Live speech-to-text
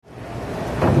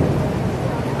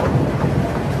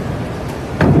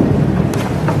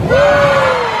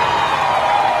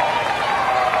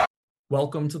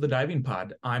Welcome to the Diving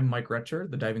Pod. I'm Mike Retcher,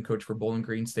 the diving coach for Bowling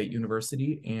Green State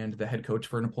University and the head coach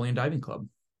for Napoleon Diving Club.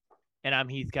 And I'm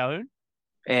Heath Calhoun.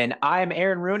 And I'm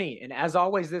Aaron Rooney. And as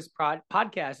always, this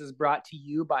podcast is brought to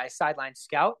you by Sideline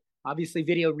Scout. Obviously,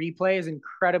 video replay is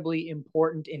incredibly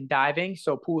important in diving.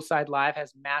 So Poolside Live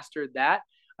has mastered that.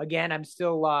 Again, I'm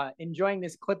still enjoying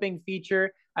this clipping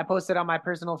feature. I posted on my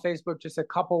personal Facebook just a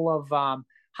couple of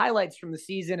highlights from the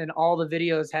season, and all the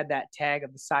videos had that tag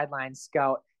of the Sideline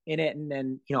Scout in it. And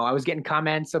then, I was getting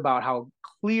comments about how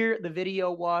clear the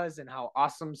video was and how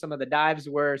awesome some of the dives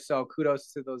were. So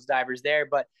kudos to those divers there.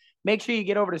 But make sure you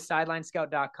get over to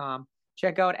sidelinescout.com.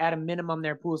 Check out at a minimum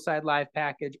their Poolside Live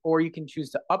package, or you can choose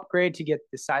to upgrade to get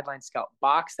the Sideline Scout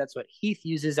box. That's what Heath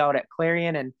uses out at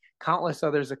Clarion and countless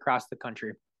others across the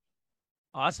country.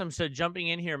 Awesome. So jumping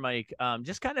in here, Mike,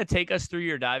 just kind of take us through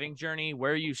your diving journey,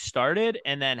 where you started,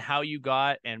 and then how you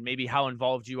got and maybe how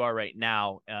involved you are right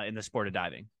now in the sport of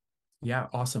diving. Yeah,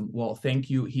 awesome. Well, thank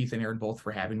you, Heath and Aaron, both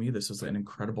for having me. This was an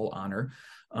incredible honor.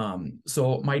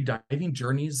 So my diving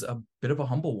journey is a bit of a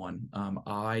humble one.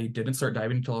 I didn't start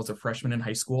diving until I was a freshman in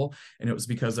high school, and it was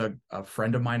because a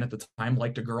friend of mine at the time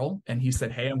liked a girl, and he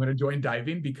said, "Hey, I'm going to join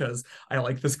diving because I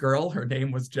like this girl." Her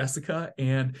name was Jessica,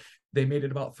 and they made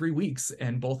it about 3 weeks,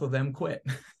 and both of them quit.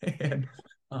 And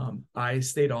I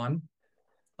stayed on.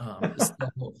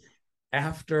 So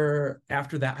after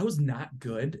that, I was not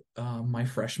good. My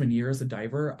freshman year as a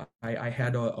diver, I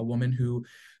had a woman who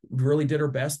really did her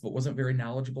best, but wasn't very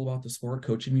knowledgeable about the sport,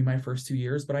 coaching me my first 2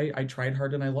 years. But I tried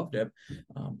hard and I loved it.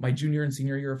 My junior and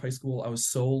senior year of high school, I was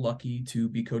so lucky to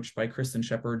be coached by Kristen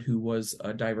Shepard, who was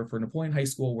a diver for Napoleon High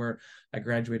School, where I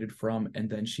graduated from, and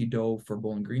then she dove for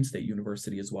Bowling Green State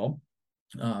University as well.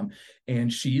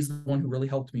 And she's the one who really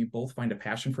helped me both find a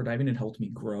passion for diving and helped me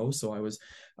grow. So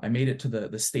I made it to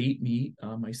the state meet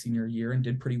my senior year and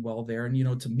did pretty well there.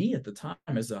 And, to me at the time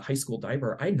as a high school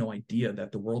diver, I had no idea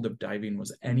that the world of diving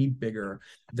was any bigger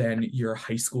than your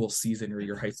high school season or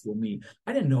your high school meet.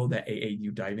 I didn't know that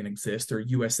AAU diving exists or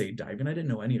USA diving. I didn't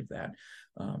know any of that.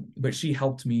 But she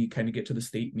helped me kind of get to the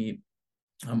state meet.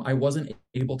 I wasn't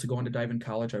able to go on to dive in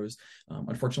college. I was,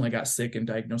 unfortunately, I got sick and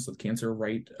diagnosed with cancer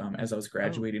right as I was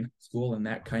graduating school. And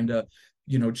that kind of,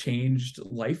 changed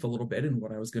life a little bit and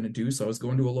what I was going to do. So I was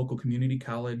going to a local community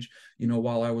college,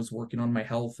 while I was working on my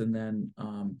health. And then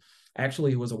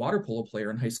actually was a water polo player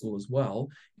in high school as well.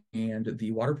 And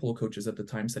the water polo coaches at the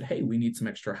time said, "Hey, we need some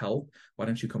extra help. Why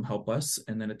don't you come help us?"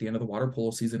 And then at the end of the water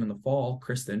polo season in the fall,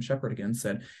 Kristen Shepard again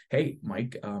said, "Hey,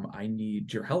 Mike, I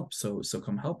need your help. So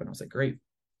come help." And I was like, "Great."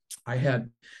 I had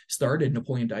started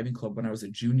Napoleon Diving Club when I was a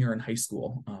junior in high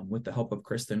school with the help of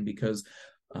Kristen because,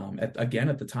 at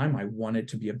the time, I wanted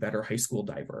to be a better high school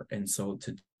diver. And so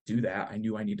to do that, I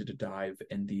knew I needed to dive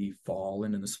in the fall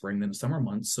and in the spring and the summer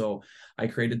months. So I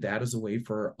created that as a way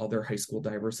for other high school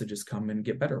divers to just come and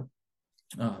get better.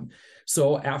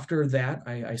 So after that,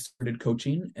 I started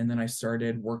coaching, and then I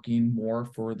started working more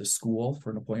for the school,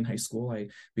 for Napoleon High School. I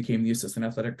became the assistant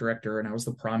athletic director, and I was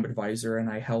the prom advisor, and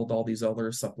I held all these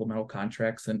other supplemental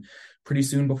contracts. And pretty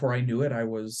soon, before I knew it, I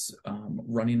was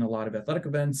running a lot of athletic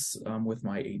events with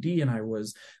my AD, and I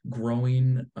was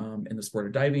growing in the sport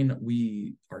of diving.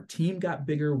 Our team got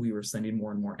bigger. We were sending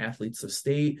more and more athletes to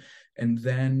state. And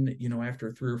then,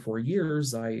 after 3 or 4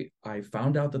 years, I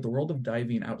found out that the world of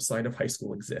diving outside of high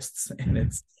school exists, and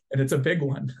it's a big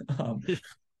one.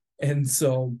 And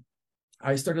so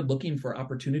I started looking for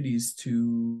opportunities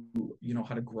to,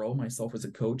 how to grow myself as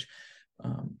a coach.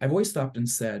 I've always stopped and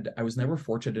said I was never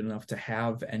fortunate enough to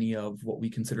have any of what we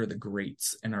consider the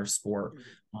greats in our sport,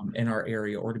 in our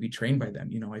area, or to be trained by them.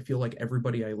 I feel like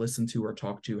everybody I listen to or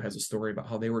talk to has a story about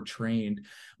how they were trained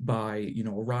by,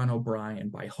 Ron O'Brien,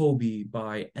 by Hobie,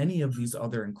 by any of these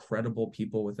other incredible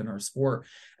people within our sport.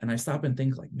 And I stop and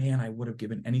think like, man, I would have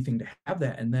given anything to have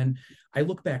that. And then I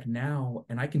look back now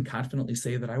and I can confidently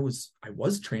say that I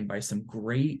was trained by some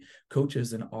great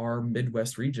coaches in our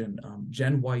Midwest region.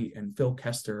 Jen White and Phil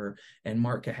Kester and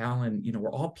Mark Cahalan,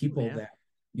 were all people that,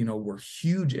 were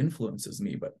huge influences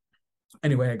me. But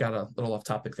anyway, I got a little off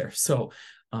topic there. So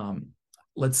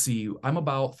let's see, I'm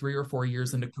about 3 or 4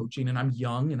 years into coaching, and I'm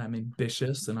young and I'm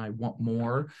ambitious and I want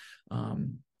more.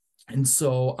 And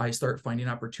so I start finding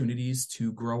opportunities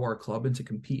to grow our club and to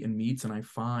compete in meets. And I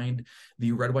find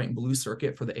the red, white, and blue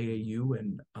circuit for the AAU.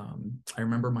 And I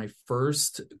remember my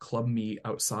first club meet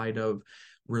outside of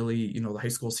really, the high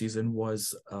school season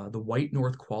was the White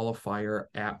North qualifier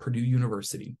at Purdue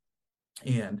University.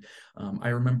 And I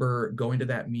remember going to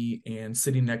that meet and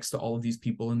sitting next to all of these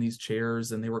people in these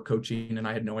chairs, and they were coaching, and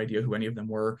I had no idea who any of them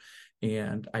were.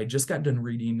 And I just got done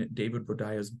reading David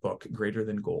Bodia's book, Greater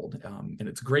Than Gold. And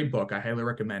it's a great book. I highly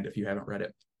recommend if you haven't read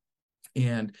it.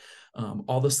 And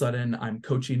all of a sudden, I'm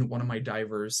coaching one of my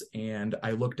divers, and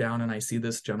I look down and I see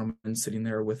this gentleman sitting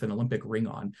there with an Olympic ring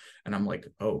on. And I'm like,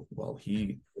 oh, well,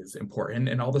 he is important.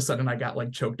 And all of a sudden, I got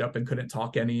like choked up and couldn't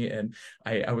talk any. And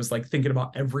I was like thinking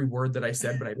about every word that I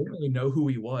said, but I didn't really know who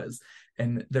he was.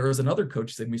 And there was another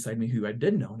coach sitting beside me who I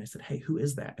did know. And I said, hey, who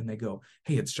is that? And they go,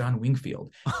 hey, it's John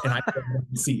Wingfield. And I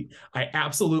seat. I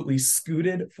absolutely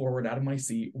scooted forward out of my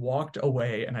seat, walked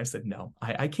away, and I said, no,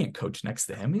 I can't coach next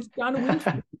to him. He's John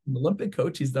Wingfield, an Olympic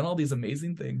coach. He's done all these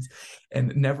amazing things.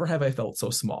 And never have I felt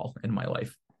so small in my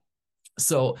life.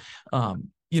 So,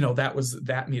 that was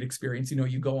that meet experience.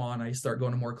 You go on, I start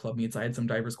going to more club meets. I had some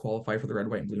divers qualify for the red,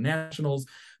 white, and blue nationals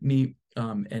meet.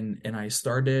 And I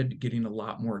started getting a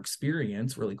lot more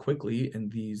experience really quickly in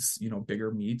these,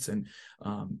 bigger meets. And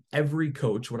every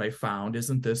coach, what I found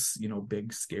isn't this,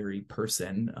 big, scary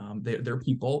person. They're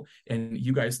people. And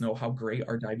you guys know how great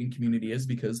our diving community is,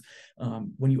 because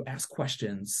when you ask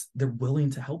questions, they're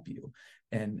willing to help you.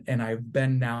 And I've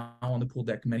been now on the pool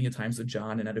deck many a times with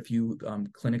John, and at a few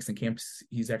clinics and camps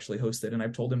he's actually hosted. And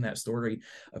I've told him that story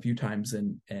a few times,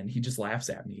 and he just laughs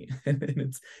at me,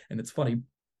 and it's funny.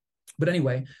 But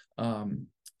anyway,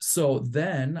 so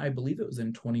then I believe it was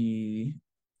in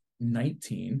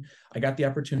 2019, I got the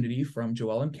opportunity from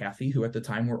Joelle and Kathy, who at the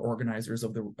time were organizers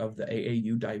of the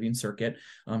AAU diving circuit,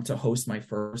 to host my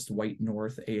first White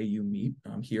North AAU meet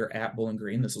here at Bowling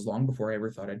Green. This was long before I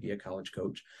ever thought I'd be a college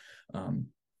coach.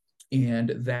 And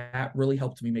that really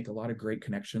helped me make a lot of great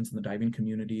connections in the diving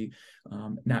community.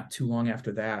 Not too long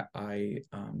after that, I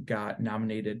got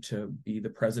nominated to be the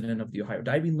president of the Ohio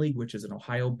Diving League, which is an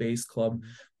Ohio-based club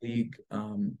league.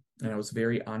 And I was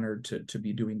very honored to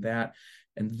be doing that.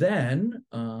 And then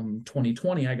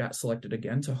 2020, I got selected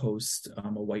again to host a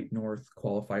White North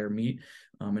qualifier meet.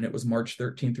 And it was March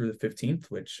 13th through the 15th,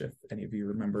 which, if any of you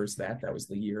remembers that was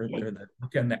the year or the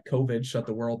weekend that COVID shut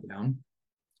the world down.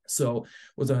 So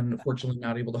was unfortunately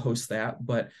not able to host that,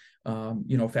 but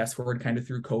fast forward kind of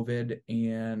through COVID,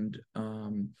 and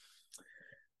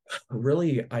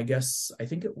really, I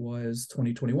think it was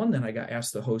 2021, then I got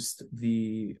asked to host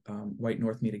the White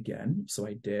North meet again. So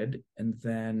I did. And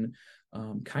then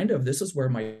this is where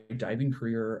my diving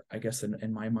career, I guess,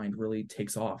 in my mind, really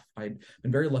takes off. I've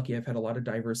been very lucky. I've had a lot of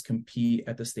divers compete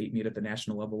at the state meet at the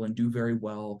national level and do very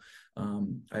well.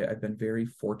 I've been very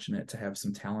fortunate to have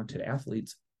some talented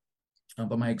athletes.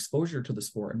 But my exposure to the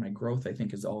sport and my growth, I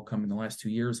think, has all come in the last 2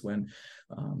 years when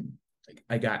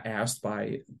I got asked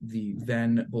by the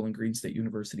then Bowling Green State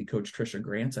University coach Trisha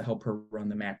Grant to help her run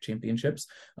the MAC championships,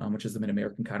 which is the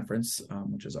Mid-American Conference,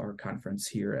 which is our conference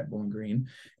here at Bowling Green.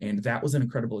 And that was an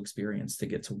incredible experience to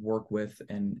get to work with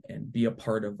and be a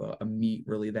part of a meet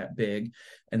really that big.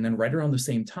 And then right around the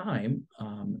same time,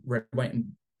 Red, White, and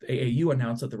AAU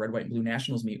announced that the Red, White, and Blue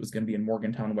Nationals meet was going to be in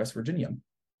Morgantown, West Virginia.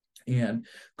 And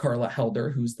Carla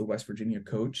Helder, who's the West Virginia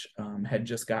coach, had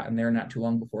just gotten there not too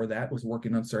long before that, was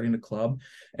working on starting a club,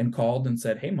 and called and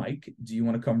said, hey, Mike, do you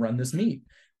want to come run this meet?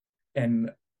 And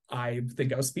I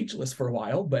think I was speechless for a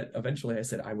while, but eventually I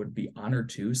said I would be honored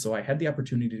to. So I had the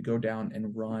opportunity to go down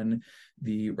and run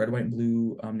the Red, White, and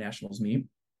Blue Nationals meet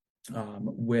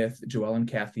with Joelle and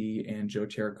Kathy and Joe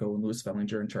Cherico and Louis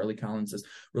Fellinger and Charlie Collins, this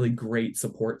really great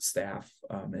support staff,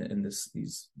 and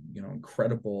these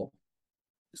incredible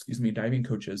diving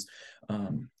coaches.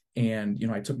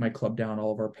 And I took my club down,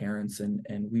 all of our parents, and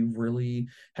we really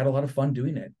had a lot of fun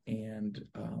doing it, and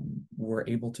were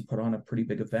able to put on a pretty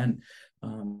big event,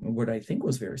 what I think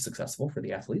was very successful for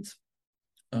the athletes.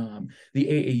 The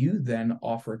AAU then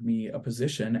offered me a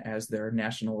position as their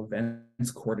national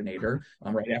events coordinator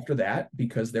right after that,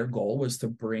 because their goal was to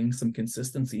bring some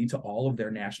consistency to all of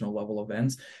their national level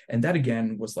events. And that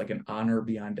again was like an honor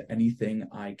beyond anything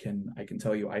I can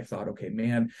tell you. I thought, okay,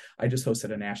 man, I just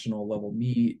hosted a national level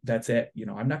meet. That's it.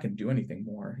 I'm not going to do anything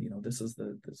more. This is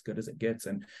as good as it gets.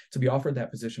 And to be offered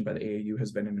that position by the AAU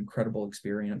has been an incredible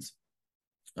experience.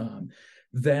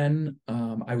 Then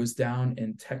I was down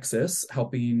in Texas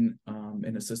helping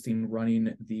and assisting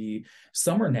running the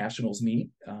Summer Nationals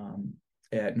meet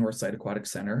at Northside Aquatic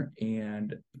Center,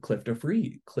 and Cliff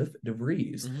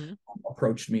DeVries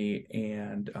approached me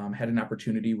and had an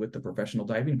opportunity with the Professional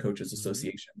Diving Coaches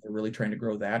Association. They're really trying to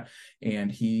grow that, and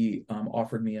he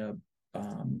offered me a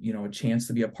chance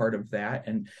to be a part of that,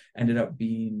 and ended up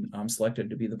being selected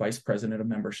to be the vice president of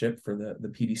membership for the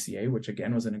PDCA, which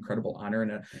again was an incredible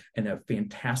honor and a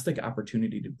fantastic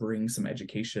opportunity to bring some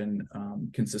education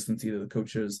consistency to the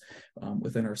coaches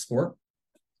within our sport.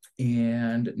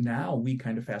 And now we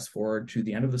kind of fast forward to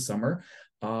the end of the summer.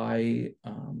 I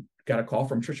got a call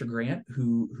from Trisha Grant,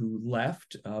 who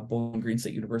left Bowling Green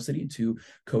State University to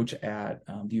coach at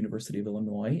the University of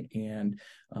Illinois, and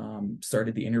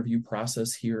started the interview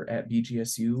process here at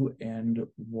BGSU and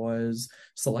was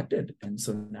selected. And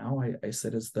so now I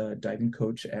sit as the diving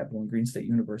coach at Bowling Green State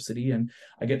University, and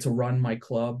I get to run my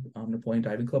club, Napoleon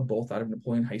Diving Club, both out of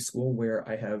Napoleon High School, where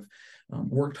I have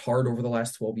worked hard over the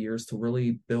last 12 years to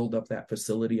really build up that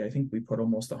facility. I think we put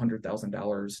almost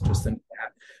 $100,000 just in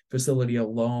that facility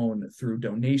alone through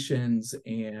donations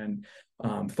and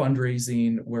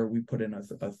fundraising, where we put in a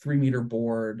 3-meter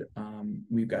board.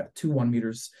 We've got 2 1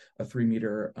 meters, a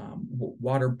 3-meter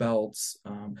water belts.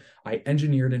 I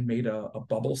engineered and made a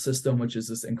bubble system, which is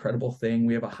this incredible thing.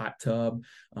 We have a hot tub,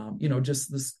 just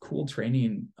this cool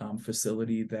training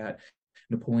facility that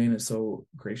Napoleon is so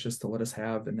gracious to let us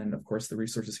have. And then, of course, the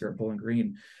resources here at Bowling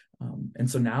Green. And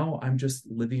so now I'm just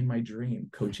living my dream,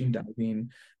 coaching diving.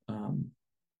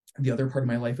 The other part of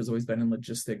my life has always been in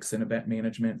logistics and event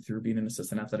management through being an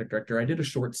assistant athletic director. I did a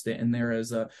short stint in there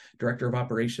as a director of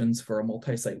operations for a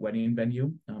multi-site wedding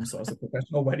venue. So I was a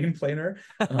professional wedding planner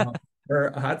for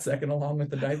a hot second, along with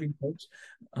the diving coach.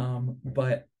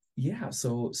 But yeah,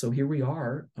 so here we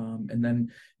are. And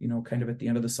then, kind of at the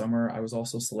end of the summer, I was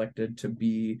also selected to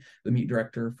be the meet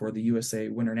director for the USA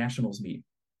Winter Nationals meet,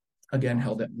 again,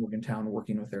 held at Morgantown,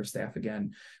 working with their staff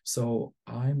again. So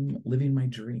I'm living my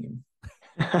dream.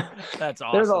 That's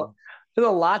awesome. There's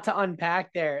a lot to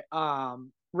unpack there.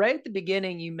 Right at the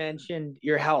beginning, you mentioned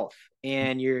your health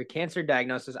and your cancer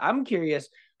diagnosis. I'm curious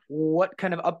what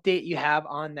kind of update you have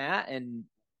on that, and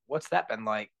what's that been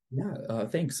like? Yeah,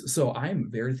 thanks. So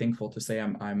I'm very thankful to say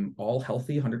I'm all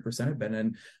healthy, 100%. I've been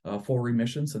in full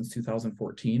remission since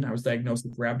 2014. I was diagnosed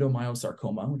with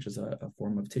rhabdomyosarcoma, which is a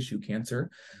form of tissue cancer.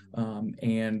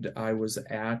 And I was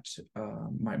at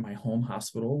my home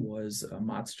hospital was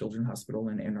Mott's Children's Hospital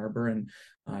in Ann Arbor, and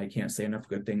I can't say enough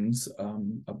good things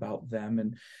about them.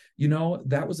 And,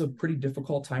 that was a pretty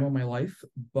difficult time of my life,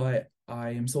 but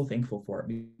I am so thankful for it,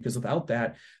 because without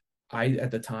that, I,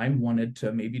 at the time, wanted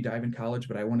to maybe dive in college,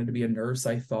 but I wanted to be a nurse,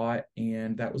 I thought,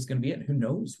 and that was going to be it. And who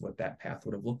knows what that path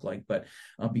would have looked like. But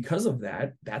because of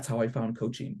that, that's how I found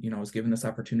coaching. I was given this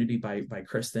opportunity by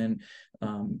Kristen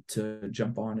to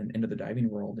jump on and into the diving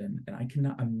world. And I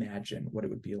cannot imagine what it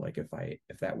would be like if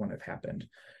that wouldn't have happened.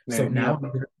 Man, so now I'm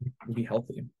going to be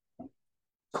healthy.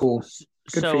 Cool.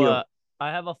 Good for you.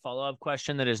 I have a follow-up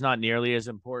question that is not nearly as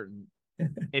important.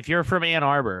 If you're from Ann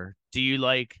Arbor, do you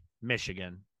like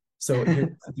Michigan? So here's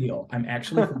the deal. I'm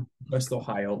actually from West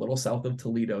Ohio, a little south of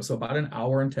Toledo, so about an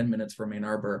hour and 10 minutes from Ann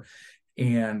Arbor,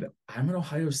 and I'm an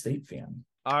Ohio State fan.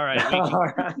 All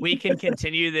right, we can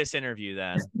continue this interview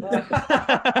then.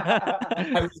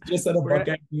 I was just at a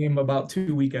Buckeye game about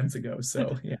 2 weekends ago,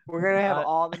 so yeah. We're gonna have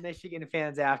all the Michigan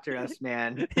fans after us,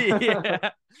 man. Yeah.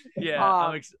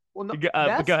 Go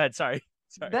ahead. Sorry.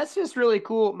 That's just really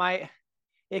cool.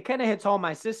 It kind of hits home.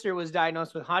 My sister was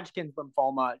diagnosed with Hodgkin's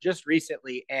lymphoma just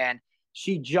recently, and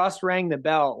she just rang the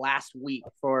bell last week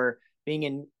for being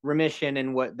in remission,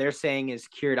 and what they're saying is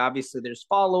cured. Obviously, there's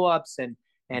follow-ups,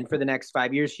 and for the next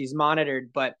 5 years, she's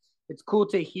monitored. But it's cool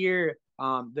to hear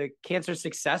the cancer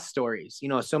success stories.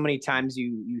 So many times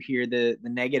you hear the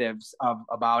negatives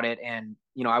about it, and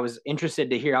I was interested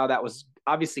to hear how that was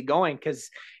obviously going, because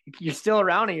you're still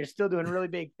around and you're still doing really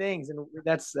big things, and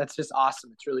that's just awesome.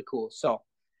 It's really cool. So.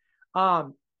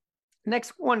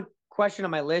 Next one question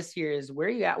on my list here is, where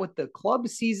are you at with the club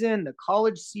season, the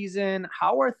college season?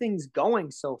 How are things going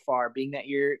so far, being that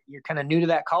you're kind of new to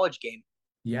that college game?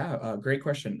 Yeah, great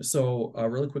question. So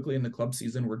really quickly, in the club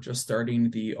season, we're just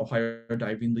starting the Ohio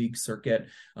Diving League circuit.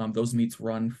 Those meets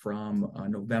run from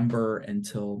November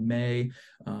until May.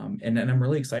 And I'm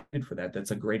really excited for that.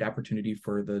 That's a great opportunity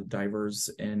for the divers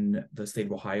in the state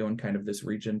of Ohio and kind of this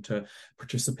region to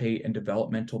participate in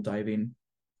developmental diving.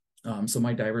 So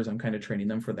my divers, I'm kind of training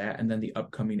them for that. And then the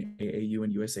upcoming AAU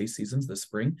and USA seasons this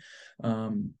spring.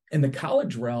 In the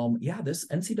college realm, this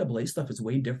NCAA stuff is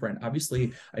way different.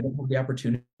 Obviously, I don't have the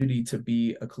opportunity to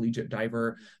be a collegiate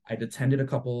diver. I'd attended a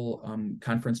couple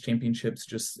conference championships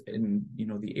just in,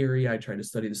 the area. I try to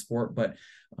study the sport, but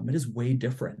it is way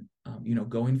different.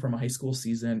 Going from a high school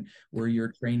season where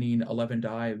you're training 11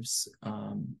 dives,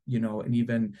 and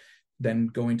even then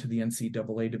going to the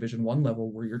NCAA Division I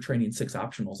level where you're training 6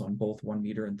 optionals on both 1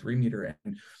 meter and 3 meter,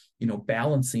 and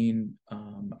balancing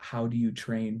how do you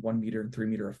train 1 meter and 3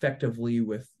 meter effectively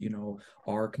with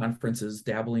our conferences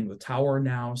dabbling with tower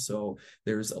now, so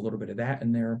there's a little bit of that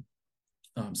in there.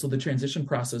 So the transition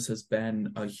process has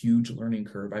been a huge learning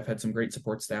curve. I've had some great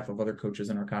support staff of other coaches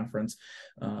in our conference.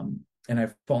 and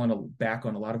I've fallen back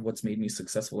on a lot of what's made me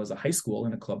successful as a high school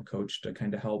and a club coach to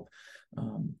kind of help.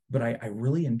 But I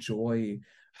really enjoy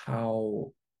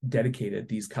how dedicated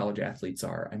these college athletes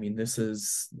are. I mean, this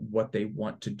is what they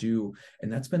want to do.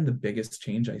 And that's been the biggest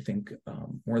change, I think,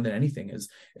 more than anything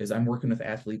is I'm working with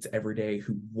athletes every day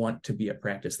who want to be at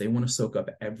practice. They want to soak up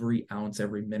every ounce,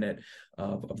 every minute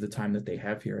of the time that they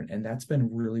have here. And that's been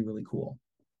really, really cool.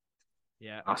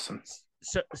 Yeah. Awesome.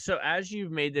 So as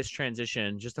you've made this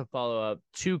transition, just to follow up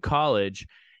to college,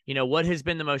 what has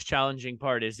been the most challenging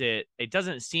part? It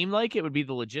doesn't seem like it would be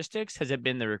the logistics. Has it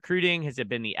been the recruiting? Has it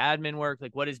been the admin work?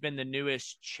 Like, what has been the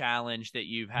newest challenge that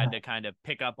you've had to kind of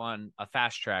pick up on a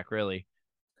fast track, really?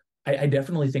 I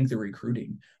definitely think the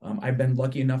recruiting. I've been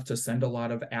lucky enough to send a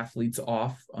lot of athletes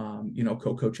off,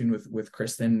 co-coaching with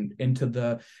Kristen into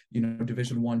the,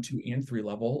 Division 1, 2, and 3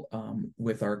 level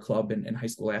with our club and high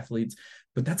school athletes.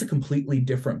 But that's a completely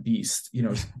different beast,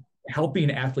 helping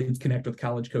athletes connect with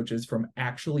college coaches from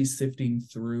actually sifting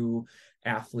through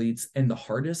athletes. And the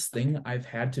hardest thing I've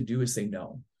had to do is say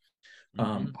no.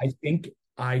 I think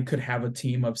I could have a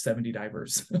team of 70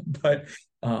 divers, but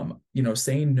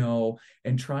saying no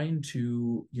and trying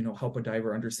to, help a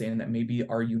diver understand that maybe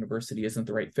our university isn't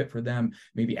the right fit for them.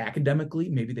 Maybe academically,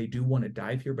 maybe they do want to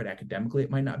dive here, but academically it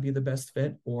might not be the best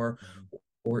fit.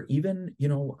 Or even,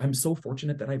 I'm so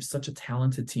fortunate that I have such a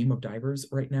talented team of divers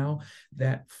right now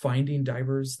that finding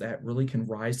divers that really can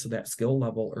rise to that skill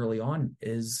level early on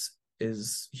is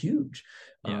huge.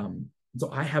 Yeah. So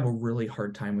I have a really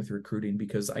hard time with recruiting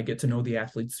because I get to know the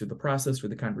athletes through the process, through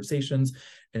the conversations,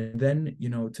 and then,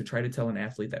 to try to tell an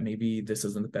athlete that maybe this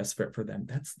isn't the best fit for them,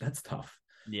 that's tough.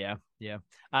 Yeah. Yeah.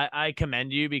 I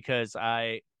commend you because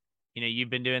you've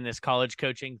been doing this college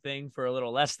coaching thing for a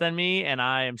little less than me, and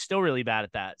I am still really bad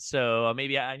at that. So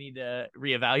maybe I need to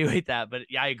reevaluate that. But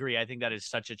yeah, I agree. I think that is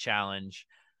such a challenge.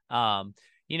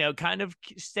 Kind of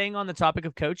staying on the topic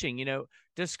of coaching,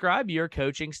 describe your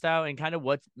coaching style and kind of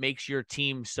what makes your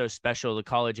team so special, the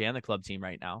college and the club team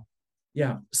right now.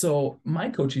 Yeah. So my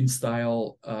coaching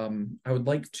style, I would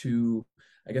like to,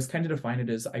 I guess, kind of define it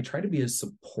as I try to be as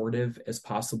supportive as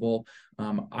possible.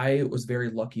 I was very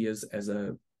lucky as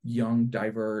a young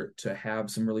diver to have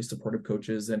some really supportive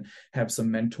coaches and have some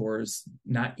mentors,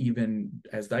 not even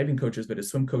as diving coaches, but as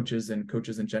swim coaches and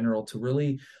coaches in general, to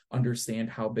really understand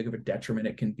how big of a detriment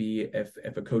it can be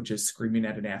if a coach is screaming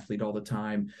at an athlete all the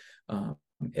time,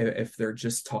 if they're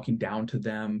just talking down to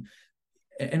them.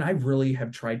 And I really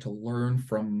have tried to learn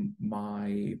from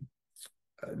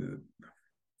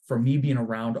from me being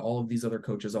around all of these other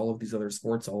coaches, all of these other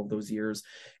sports, all of those years,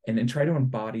 and try to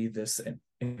embody this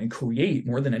and create,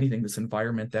 more than anything, this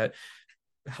environment that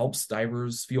helps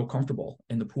divers feel comfortable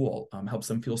in the pool, helps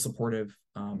them feel supportive,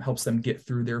 helps them get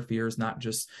through their fears, not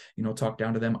just, talk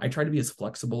down to them. I try to be as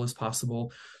flexible as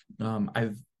possible.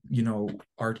 I've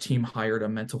our team hired a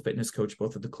mental fitness coach,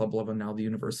 both at the club level and now the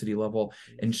university level.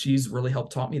 And she's really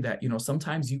helped taught me that,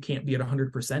 sometimes you can't be at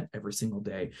 100% every single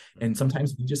day. And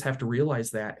sometimes you just have to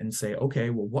realize that and say, okay,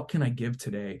 well, what can I give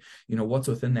today? What's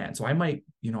within that? And so I might,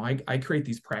 I create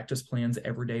these practice plans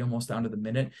every day, almost down to the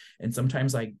minute. And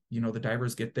sometimes the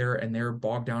divers get there and they're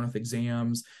bogged down with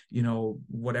exams,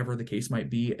 whatever the case might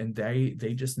be. And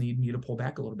they just need me to pull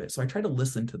back a little bit. So I try to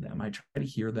listen to them. I try to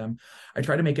hear them. I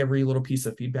try to make every little piece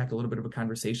of feedback a little bit of a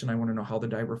conversation. I want to know how the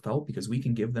diver felt, because we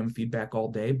can give them feedback all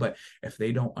day, but if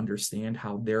they don't understand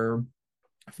how they're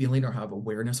feeling or have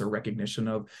awareness or recognition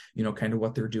of, kind of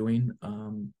what they're doing,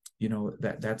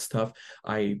 that's tough.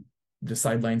 The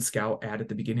sideline scout ad at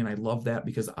the beginning, I love that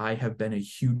because I have been a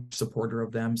huge supporter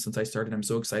of them since I started. I'm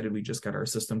so excited. We just got our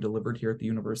system delivered here at the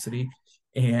university.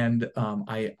 And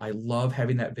I love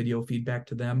having that video feedback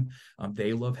to them.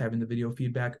 They love having the video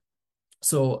feedback.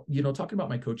 So, talking about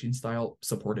my coaching style,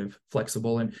 supportive,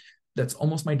 flexible, and that's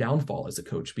almost my downfall as a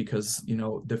coach because,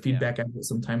 the feedback I get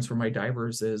sometimes from my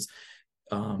divers is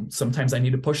sometimes I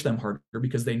need to push them harder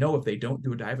because they know if they don't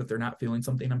do a dive, if they're not feeling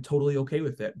something, I'm totally okay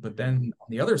with it. But then on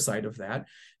the other side of that,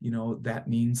 that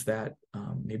means that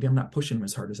maybe I'm not pushing them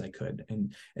as hard as I could.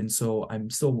 And so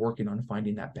I'm still working on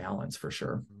finding that balance for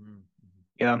sure.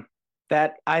 Yeah.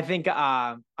 That I think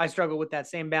I struggle with that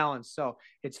same balance. So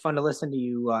it's fun to listen to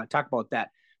you talk about that.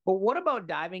 But what about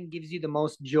diving gives you the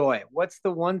most joy? What's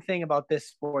the one thing about this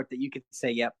sport that you could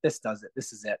say, yep, this does it.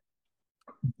 This is it.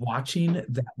 Watching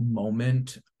that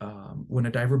moment when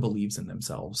a diver believes in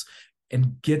themselves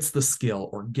and gets the skill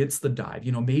or gets the dive,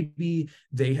 maybe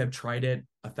they have tried it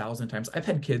 1,000 times. I've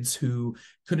had kids who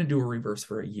couldn't do a reverse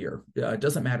for a year. It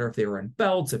doesn't matter if they were in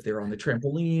belts, if they were on the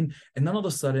trampoline, and then all of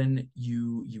a sudden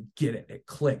you get it, it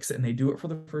clicks, and they do it for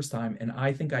the first time. And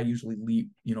I think I usually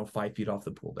leap, 5 feet off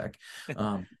the pool deck.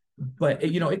 But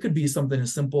it could be something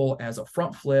as simple as a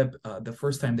front flip. The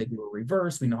first time they do a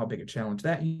reverse, we know how big a challenge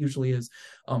that usually is,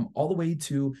 all the way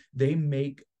to they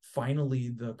make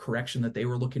finally the correction that they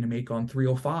were looking to make on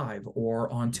 305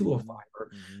 or on 205,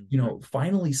 or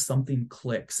finally something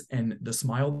clicks, and the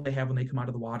smile they have when they come out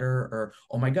of the water, or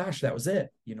oh my gosh, that was it.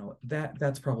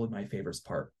 That's probably my favorite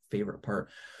part.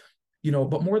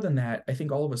 But more than that, I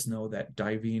think all of us know that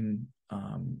diving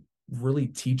really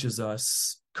teaches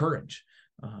us courage.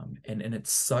 And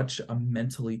it's such a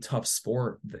mentally tough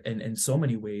sport in so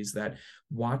many ways that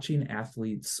watching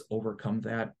athletes overcome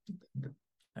that,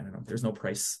 I don't know, there's no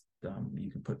price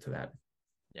you can put to that.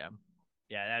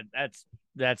 Yeah,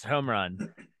 that's home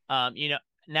run.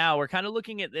 Now we're kind of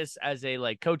looking at this as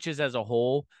coaches as a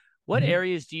whole. What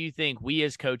areas do you think we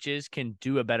as coaches can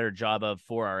do a better job of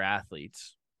for our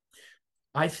athletes?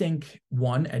 I think,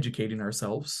 one, educating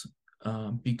ourselves,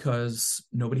 because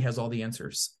nobody has all the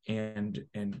answers. And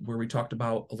where we talked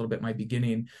about a little bit in my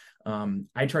beginning,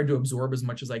 I tried to absorb as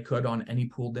much as I could on any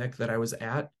pool deck that I was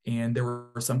at. And there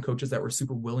were some coaches that were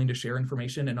super willing to share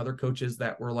information, and other coaches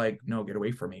that were like, no, get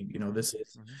away from me.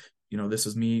 This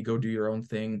is me, go do your own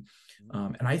thing.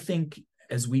 And I think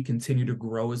as we continue to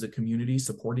grow as a community,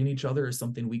 supporting each other is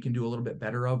something we can do a little bit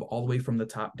better of, all the way from the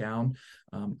top down.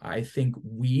 I think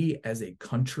we as a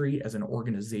country, as an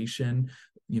organization,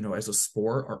 as a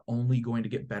sport, are only going to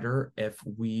get better if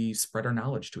we spread our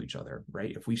knowledge to each other,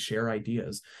 right? If we share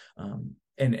ideas.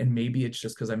 And maybe it's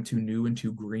just because I'm too new and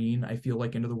too green, I feel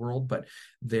like, into the world, but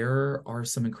there are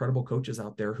some incredible coaches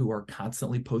out there who are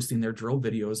constantly posting their drill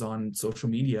videos on social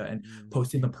media and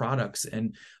posting the products.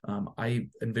 And I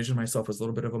envision myself as a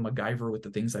little bit of a MacGyver with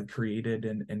the things I've created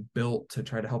and built to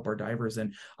try to help our divers.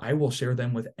 And I will share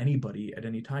them with anybody at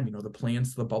any time. The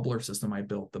plans to the bubbler system I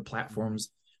built, the platforms,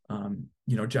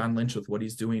 John Lynch with what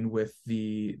he's doing with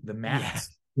the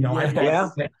mats.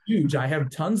 Huge. I have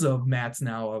tons of mats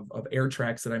now of air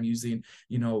tracks that I'm using,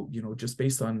 just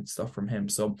based on stuff from him.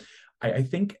 So I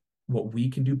think what we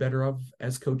can do better of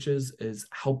as coaches is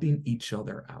helping each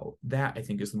other out. That, I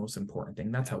think, is the most important thing.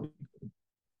 That's how we do.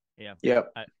 Yeah.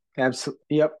 Yep. Absolutely.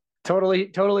 Yep.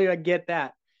 Totally. I get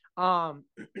that.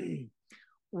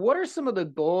 What are some of the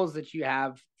goals that you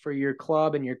have for your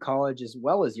club and your college as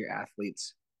well as your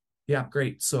athletes? Yeah,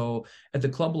 great. So at the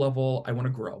club level, I want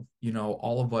to grow.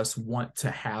 All of us want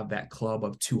to have that club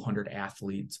of 200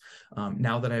 athletes.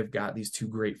 Now that I've got these two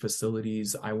great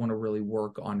facilities, I want to really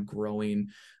work on growing,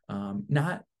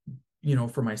 not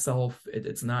for myself,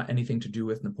 it's not anything to do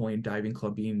with Napoleon Diving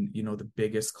Club being, the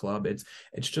biggest club. It's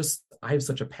just, I have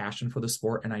such a passion for the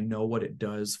sport, and I know what it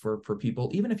does for people,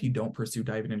 even if you don't pursue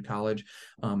diving in college.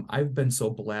 I've been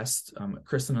so blessed,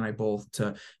 Kristen and I both,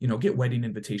 to, get wedding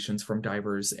invitations from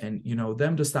divers, and,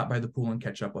 them to stop by the pool and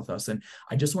catch up with us. And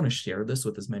I just want to share this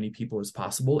with as many people as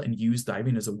possible and use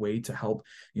diving as a way to help,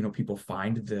 people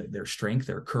find their strength,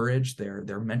 their courage,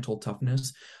 their mental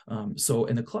toughness. So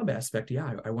in the club aspect,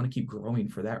 I want to keep growing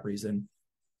for that reason.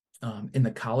 In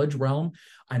the college realm,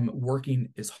 I'm working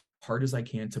as hard as I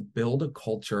can to build a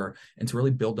culture and to really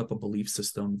build up a belief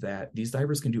system that these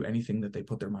divers can do anything that they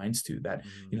put their minds to, that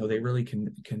they really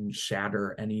can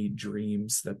shatter any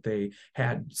dreams that they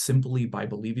had simply by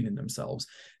believing in themselves.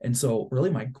 And so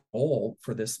really my goal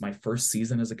for my first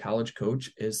season as a college coach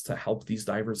is to help these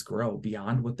divers grow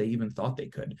beyond what they even thought they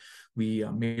could. We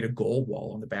made a goal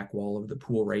wall on the back wall of the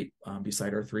pool right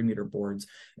beside our 3-meter boards.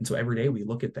 And so every day we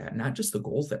look at that, not just the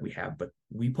goals that we have, but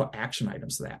we put action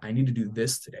items to that. I need to do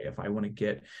this today. If I want to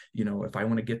get, if I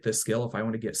want to get this skill, if I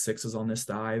want to get 6s on this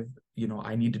dive,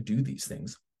 I need to do these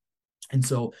things. And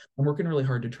so I'm working really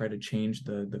hard to try to change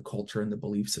the culture and the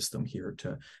belief system here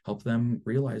to help them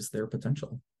realize their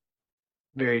potential.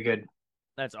 Very good.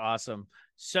 That's awesome.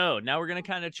 So now we're going to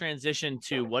kind of transition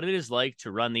to what it is like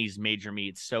to run these major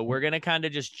meets. So we're going to kind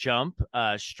of just jump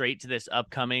straight to this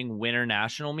upcoming Winter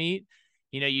National meet.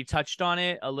 You touched on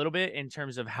it a little bit in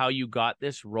terms of how you got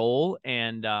this role,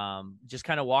 and just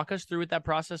kind of walk us through what that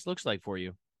process looks like for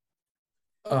you.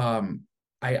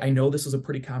 I know this is a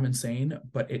pretty common saying,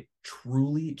 but it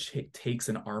truly takes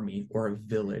an army or a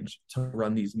village to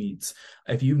run these meets.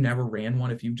 If you've never ran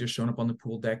one, if you've just shown up on the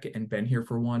pool deck and been here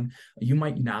for one, you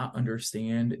might not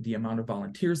understand the amount of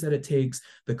volunteers that it takes,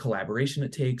 the collaboration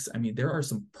it takes. I mean, there are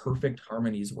some perfect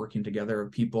harmonies working together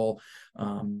of people,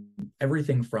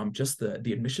 everything from just the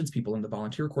admissions people and the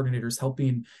volunteer coordinators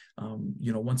helping,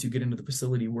 once you get into the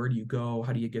facility, where do you go?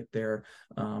 How do you get there?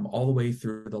 All the way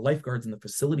through the lifeguards and the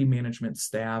facility management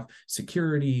staff,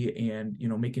 security, and,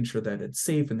 making sure that it's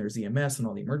safe and there's EMS and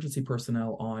all the emergency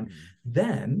personnel on.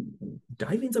 Then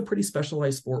diving's a pretty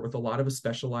specialized sport with a lot of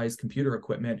specialized computer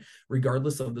equipment.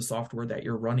 Regardless of the software that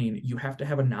you're running, you have to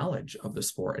have a knowledge of the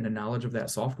sport and a knowledge of that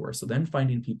software. So then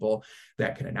finding people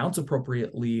that can announce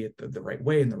appropriately at the right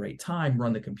way in the right time,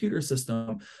 run the computer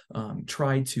system,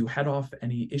 try to head off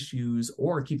any issues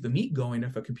or keep the meet going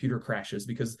if a computer crashes,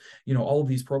 because all of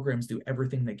these programs do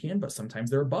everything they can, but sometimes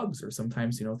there are bugs or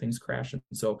sometimes things crash. And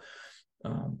so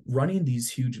running these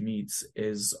huge meets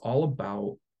is all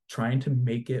about trying to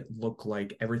make it look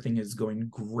like everything is going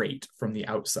great from the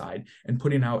outside and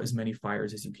putting out as many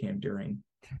fires as you can during.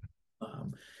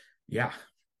 Yeah.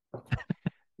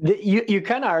 You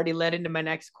kind of already led into my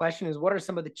next question, is what are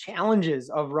some of the challenges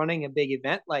of running a big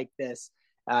event like this?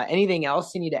 Anything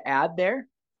else you need to add there?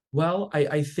 Well,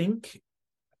 I think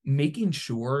making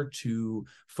sure to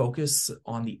focus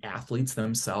on the athletes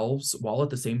themselves while at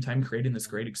the same time creating this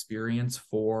great experience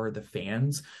for the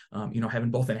fans.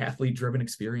 Having both an athlete driven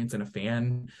experience and a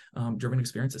fan driven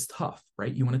experience is tough,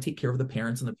 right? You want to take care of the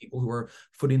parents and the people who are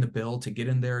footing the bill to get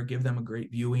in there, give them a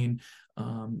great viewing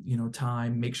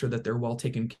time, make sure that they're well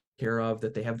taken care of,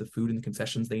 that they have the food and the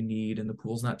concessions they need, and the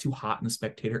pool's not too hot in the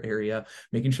spectator area,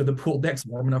 making sure the pool deck's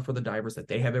warm enough for the divers, that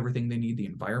they have everything they need, the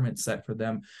environment set for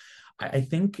them. I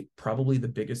think probably the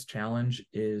biggest challenge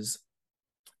is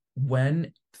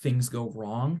when things go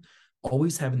wrong,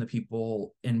 always having the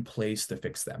people in place to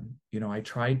fix them. I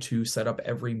tried to set up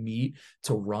every meet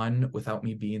to run without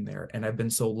me being there. And I've been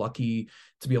so lucky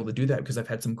to be able to do that because I've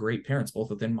had some great parents,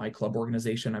 both within my club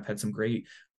organization. I've had some great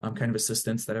kind of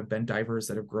assistants that have been divers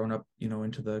that have grown up,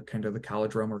 into the kind of the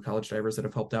college realm, or college divers that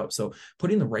have helped out. So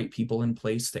putting the right people in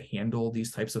place to handle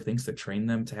these types of things, to train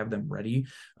them, to have them ready,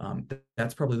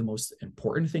 that's probably the most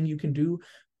important thing you can do.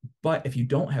 But if you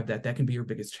don't have that, that can be your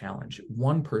biggest challenge.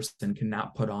 One person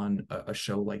cannot put on a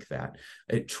show like that.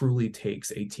 It truly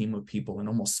takes a team of people and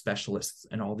almost specialists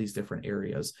in all these different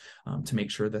areas to make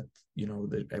sure that,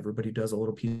 that everybody does a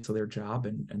little piece of their job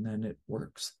and then it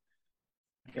works.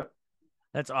 Yep.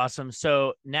 That's awesome.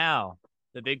 So now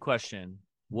the big question,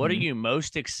 what are you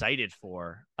most excited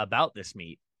for about this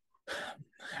meet?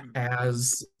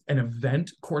 As an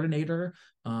event coordinator,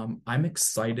 I'm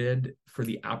excited for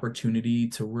the opportunity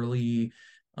to really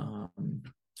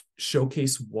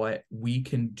showcase what we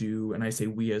can do. And I say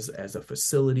we as a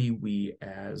facility, we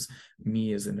as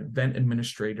me as an event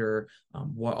administrator,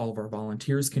 what all of our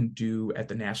volunteers can do at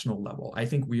the national level. I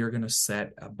think we are going to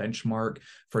set a benchmark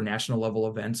for national level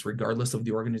events, regardless of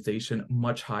the organization,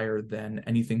 much higher than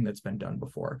anything that's been done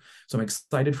before. So I'm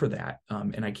excited for that.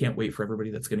 And I can't wait for everybody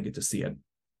that's going to get to see it.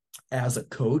 As a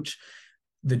coach,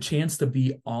 the chance to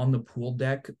be on the pool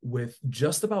deck with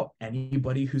just about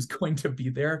anybody who's going to be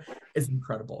there is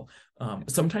incredible.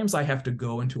 Sometimes I have to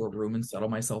go into a room and settle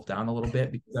myself down a little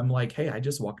bit because I'm like, hey, I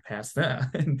just walked past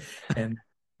that. and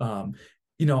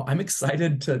I'm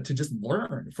excited to just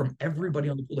learn from everybody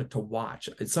on the pool deck, to watch.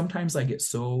 Sometimes I get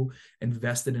so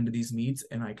invested into these meets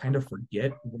and I kind of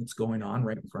forget what's going on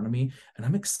right in front of me. And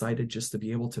I'm excited just to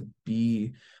be able to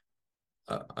be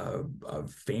a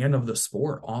fan of the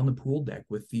sport on the pool deck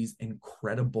with these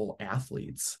incredible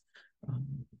athletes.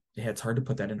 It's hard to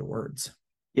put that into words.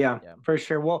 Yeah, for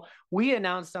sure. Well, we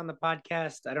announced on the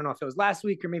podcast, I don't know if it was last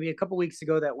week or maybe a couple weeks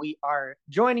ago, that we are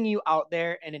joining you out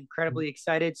there and incredibly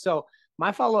excited. So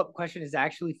my follow-up question is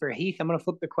actually for Heath. I'm going to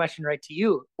flip the question right to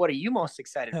you. What are you most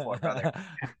excited for, brother?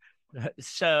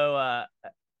 So,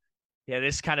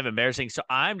 this is kind of embarrassing. So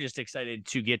I'm just excited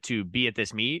to get to be at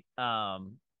this meet.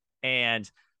 And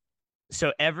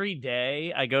so every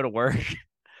day I go to work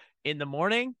in the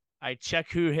morning, I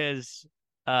check who has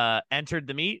entered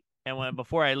the meet. And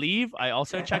before I leave, I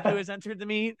also check who has entered the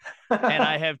meet. And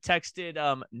I have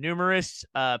texted numerous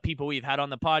people we've had on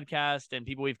the podcast and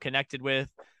people we've connected with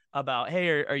about,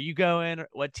 hey, are you going?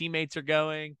 What teammates are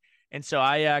going? And so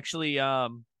I actually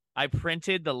I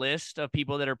printed the list of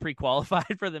people that are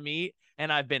pre-qualified for the meet,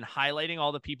 and I've been highlighting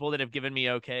all the people that have given me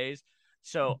okays.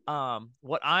 So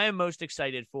what I am most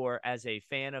excited for as a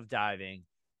fan of diving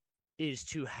is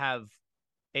to have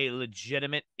a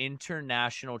legitimate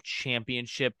international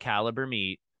championship caliber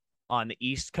meet on the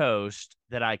East Coast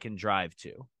that I can drive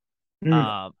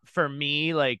to. For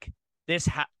me, like this,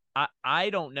 I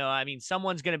don't know. I mean,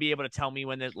 someone's going to be able to tell me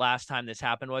when the last time this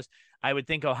happened was. I would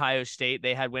think Ohio State,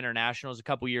 they had Winter Nationals a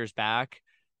couple years back.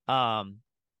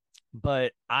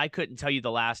 But I couldn't tell you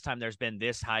the last time there's been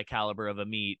this high caliber of a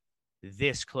meet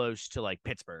this close to like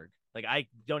Pittsburgh. Like I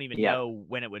don't even know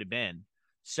when it would have been.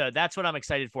 So that's what I'm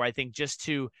excited for. I think just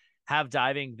to have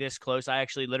diving this close, I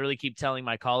actually literally keep telling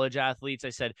my college athletes,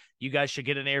 I said, you guys should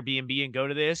get an Airbnb and go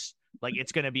to this. Like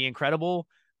it's going to be incredible.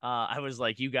 I was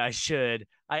like, you guys should.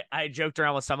 I joked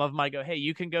around with some of them. I go, hey,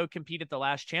 you can go compete at the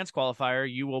last chance qualifier.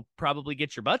 You will probably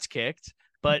get your butts kicked,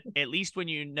 but at least when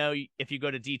you know if you go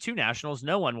to D2 nationals,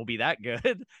 no one will be that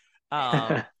good.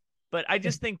 But I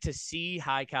just think to see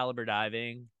high caliber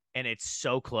diving and it's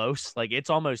so close, like it's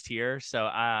almost here. So,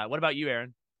 what about you,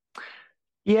 Aaron?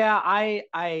 Yeah,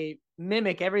 I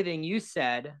mimic everything you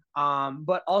said.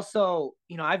 But also,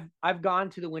 I've gone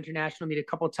to the Winter National Meet a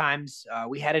couple of times.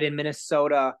 We had it in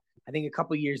Minnesota, I think a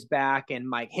couple years back, and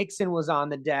Mike Hickson was on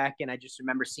the deck, and I just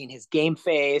remember seeing his game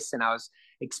face, and I was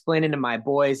explaining to my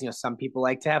boys, some people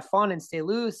like to have fun and stay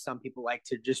loose, some people like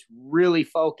to just really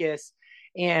focus.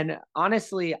 And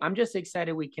honestly, I'm just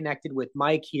excited we connected with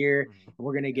Mike here, and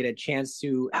we're going to get a chance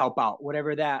to help out,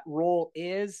 whatever that role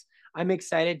is. I'm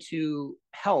excited to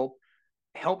help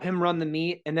him run the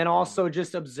meet, and then also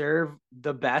just observe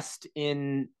the best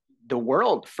in the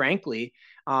world, frankly.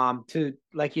 To,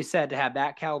 like you said, to have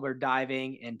that caliber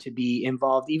diving and to be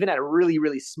involved even at a really,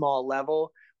 really small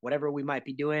level, whatever we might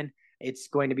be doing, it's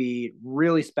going to be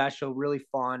really special, really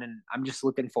fun, and I'm just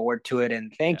looking forward to it.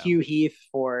 And thank you, Heath,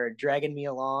 for dragging me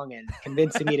along and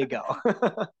convincing me to go.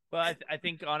 Well, I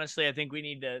think honestly, I think we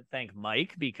need to thank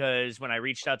Mike, because when I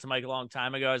reached out to Mike a long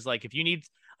time ago, I was like, if you need,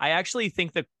 I actually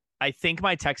think I think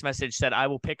my text message said, I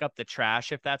will pick up the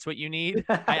trash if that's what you need.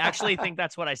 I actually think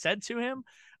that's what I said to him.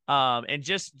 And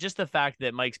just the fact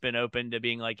that Mike's been open to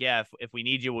being like, yeah, if we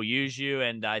need you, we'll use you.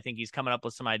 And I think he's coming up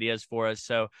with some ideas for us.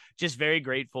 So just very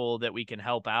grateful that we can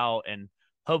help out and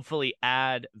hopefully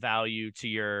add value to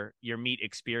your meet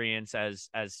experience as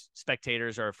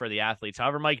spectators or for the athletes.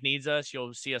 However Mike needs us,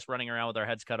 you'll see us running around with our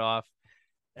heads cut off,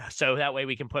 so that way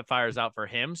we can put fires out for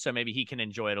him, so maybe he can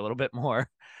enjoy it a little bit more.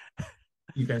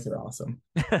 You guys are awesome.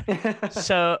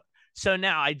 So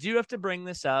now I do have to bring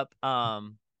this up.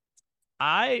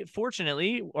 I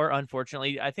fortunately or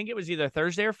unfortunately, I think it was either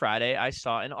Thursday or Friday, I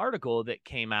saw an article that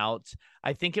came out.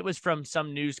 I think it was from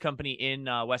some news company in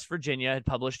West Virginia, had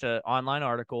published an online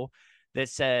article that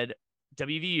said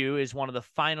WVU is one of the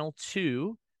final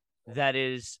two that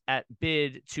is at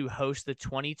bid to host the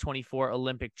 2024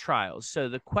 Olympic trials. So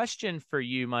the question for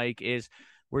you, Mike, is,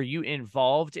 were you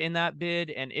involved in that bid?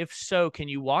 And if so, can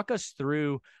you walk us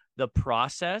through the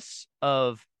process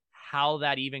of how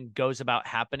that even goes about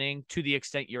happening, to the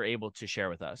extent you're able to share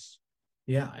with us?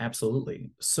 Yeah,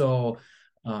 absolutely. So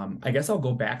I guess I'll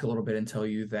go back a little bit and tell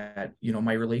you that,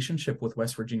 my relationship with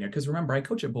West Virginia, because remember, I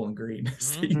coach at Bowling Green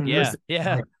State University.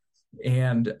 Yeah.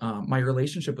 And my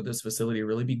relationship with this facility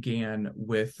really began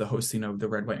with the hosting of the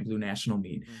Red, White, and Blue National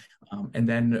Meet. And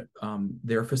then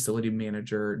their facility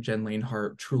manager, Jen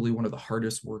Lanehart, truly one of the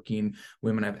hardest working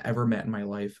women I've ever met in my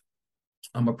life,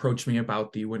 approached me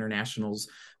about the Winter Nationals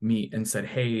meet and said,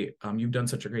 hey, you've done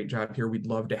such a great job here. We'd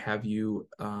love to have you.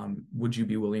 Would you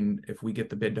be willing if we get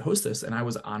the bid to host this? And I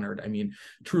was honored. I mean,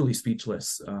 truly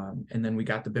speechless. And then we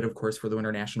got the bid, of course, for the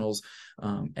Winter Nationals.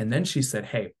 And then she said,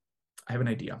 hey, I have an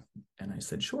idea. And I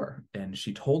said, sure. And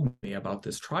she told me about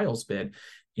this trials bid.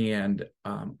 And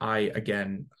I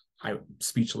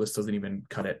speechless doesn't even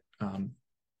cut it.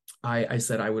 I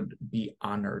said I would be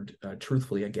honored,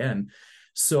 truthfully, again.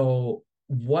 So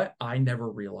what I never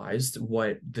realized,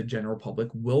 what the general public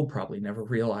will probably never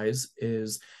realize,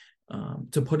 is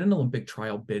to put an Olympic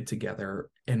trial bid together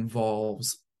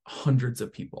involves hundreds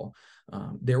of people.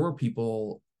 There were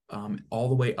people all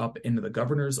the way up into the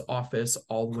governor's office,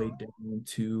 all the way down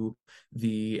to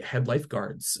the head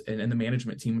lifeguards and the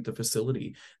management team at the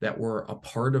facility that were a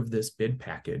part of this bid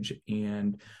package.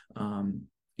 And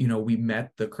we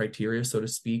met the criteria, so to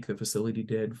speak, the facility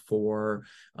did for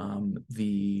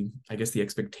the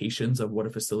expectations of what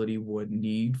a facility would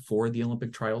need for the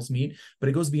Olympic trials meet. But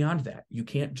it goes beyond that. You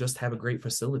can't just have a great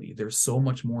facility. There's so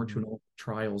much more to an Olympic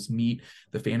trials meet: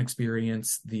 the fan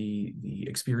experience, the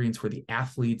experience for the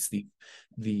athletes,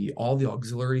 the all the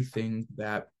auxiliary things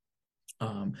that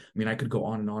I could go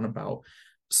on and on about.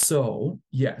 So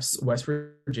yes, West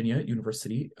Virginia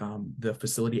University, the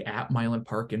facility at Milan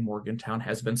Park in Morgantown,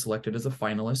 has been selected as a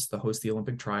finalist to host the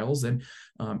Olympic trials. And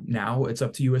now it's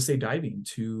up to USA Diving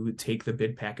to take the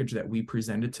bid package that we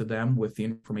presented to them with the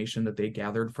information that they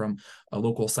gathered from a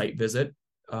local site visit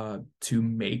to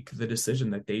make the decision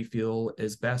that they feel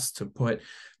is best to put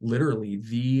literally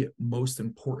the most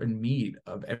important meet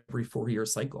of every 4-year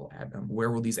cycle at them.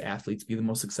 Where will these athletes be the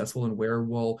most successful, and where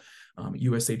will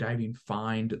USA Diving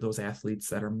find those athletes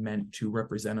that are meant to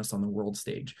represent us on the world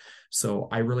stage? So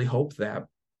I really hope that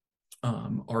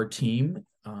our team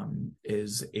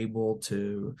is able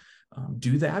to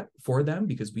do that for them,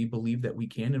 because we believe that we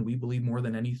can, and we believe more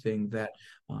than anything that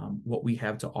what we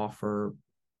have to offer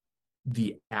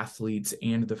the athletes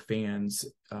and the fans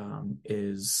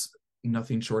is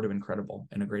nothing short of incredible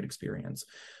and a great experience.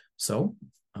 So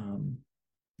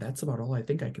that's about all I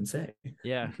think I can say.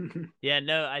 Yeah. Yeah,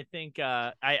 no, I think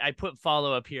I put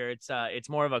follow up here. It's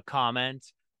more of a comment.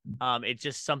 It's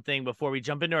just something before we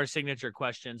jump into our signature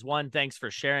questions. One, thanks for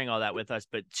sharing all that with us.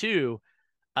 But two,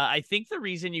 I think the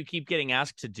reason you keep getting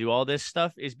asked to do all this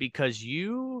stuff is because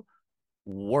you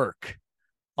work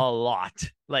a lot.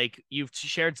 Like you've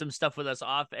shared some stuff with us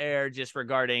off air just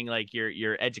regarding like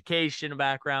your education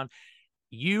background.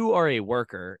 You are a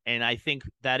worker, and I think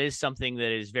that is something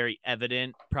that is very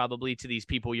evident probably to these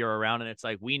people you're around. And it's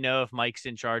like, we know if Mike's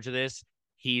in charge of this,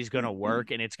 he's going to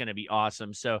work and it's going to be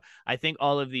awesome. So I think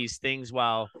all of these things,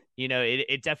 while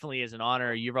it definitely is an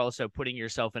honor, you're also putting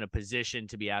yourself in a position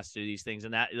to be asked to do these things.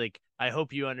 And that, like, I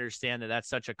hope you understand that that's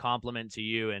such a compliment to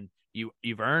you, and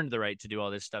you've earned the right to do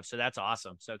all this stuff. So that's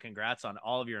awesome. So congrats on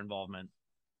all of your involvement.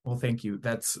 Well, thank you.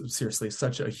 That's seriously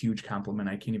such a huge compliment.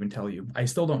 I can't even tell you. I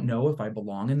still don't know if I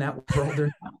belong in that world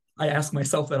or not. I ask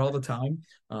myself that all the time.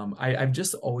 I've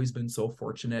just always been so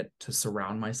fortunate to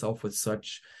surround myself with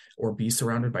such, or be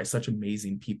surrounded by such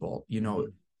amazing people.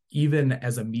 Even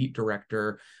as a meet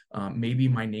director, maybe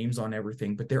my name's on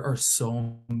everything, but there are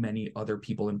so many other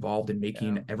people involved in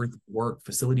making everything work,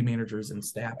 facility managers and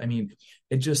staff. I mean,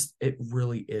 it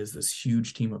really is this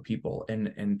huge team of people.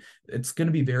 And it's going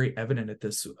to be very evident at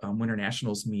this Winter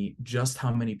Nationals meet, just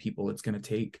how many people it's going to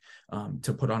take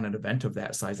to put on an event of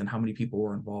that size and how many people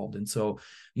were involved. And so,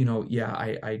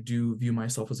 I do view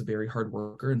myself as a very hard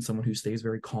worker and someone who stays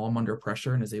very calm under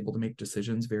pressure and is able to make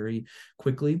decisions very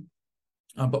quickly.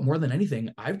 But more than anything,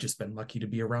 I've just been lucky to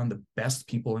be around the best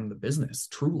people in the business,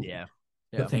 truly. Yeah.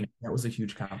 But that was a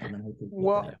huge compliment.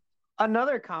 Well,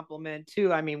 another compliment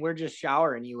too. I mean, we're just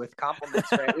showering you with compliments,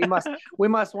 right? we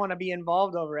must want to be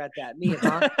involved over at that meet,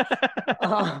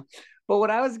 huh? But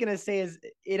what I was gonna say is,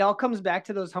 it all comes back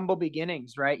to those humble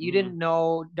beginnings, right? You didn't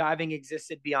know diving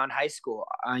existed beyond high school,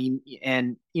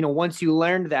 and once you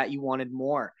learned that, you wanted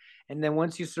more. And then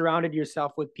once you surrounded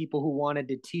yourself with people who wanted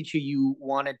to teach you, you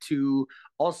wanted to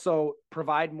also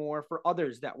provide more for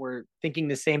others that were thinking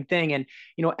the same thing. And,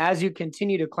 as you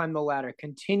continue to climb the ladder,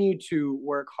 continue to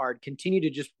work hard, continue to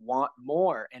just want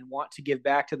more and want to give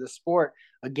back to the sport,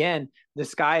 again, the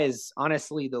sky is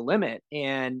honestly the limit.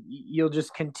 And you'll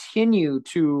just continue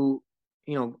to,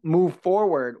 move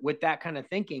forward with that kind of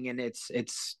thinking. And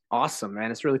it's awesome,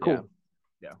 man. It's really cool.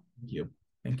 Yeah.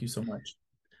 Thank you so much.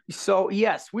 So,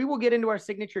 yes, we will get into our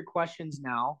signature questions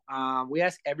now. We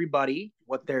ask everybody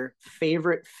what their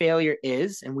favorite failure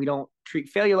is, and we don't treat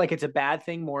failure like it's a bad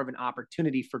thing, more of an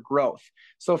opportunity for growth.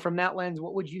 So from that lens,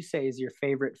 what would you say is your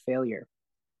favorite failure?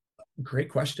 Great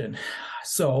question.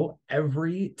 So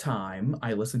every time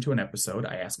I listen to an episode,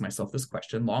 I ask myself this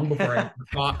question long before I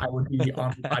thought I would be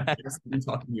on the podcast and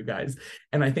talking to you guys.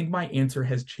 And I think my answer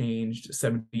has changed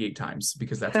 78 times,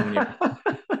 because that's how many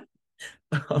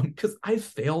because I've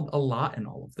failed a lot in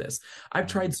all of this. I've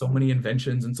tried so many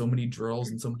inventions and so many drills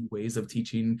and so many ways of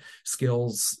teaching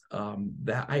skills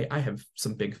that I have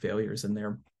some big failures in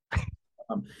there.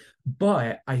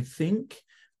 But I think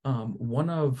one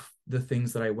of the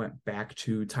things that I went back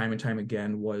to time and time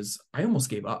again was I almost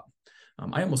gave up.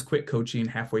 I almost quit coaching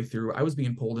halfway through. I was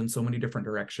being pulled in so many different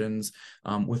directions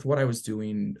with what I was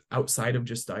doing outside of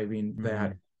just diving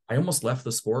that I almost left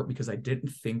the sport because I didn't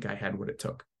think I had what it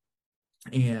took.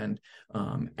 And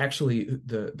actually,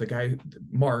 the guy,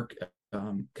 Mark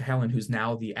Cahalan, who's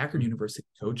now the Akron University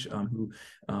coach, who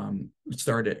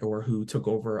started or who took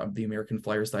over the American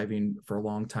Flyers diving for a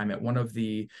long time, at one of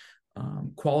the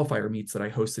qualifier meets that I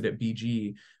hosted at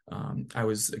BG, I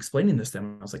was explaining this to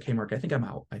him. I was like, "Hey, Mark, I think I'm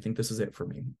out. I think this is it for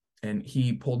me." And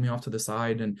he pulled me off to the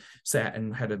side and sat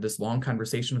and had this long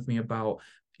conversation with me about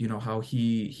how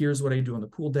he hears what I do on the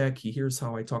pool deck. He hears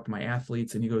how I talk to my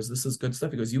athletes, and he goes, "This is good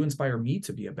stuff." He goes, "You inspire me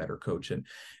to be a better coach."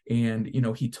 And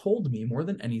he told me more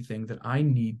than anything that I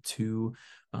need to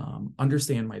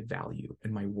understand my value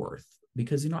and my worth,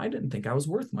 because I didn't think I was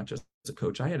worth much as a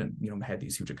coach. I hadn't had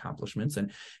these huge accomplishments.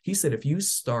 And he said, if you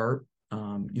start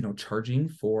charging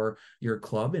for your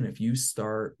club, and if you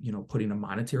start putting a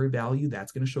monetary value,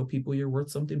 that's going to show people you're worth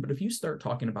something. But if you start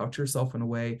talking about yourself in a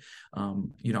way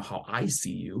how I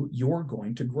see you, you're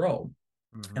going to grow.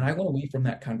 And I went away from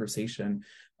that conversation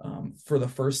for the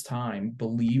first time,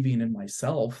 believing in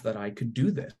myself that I could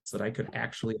do this, that I could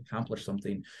actually accomplish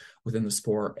something within the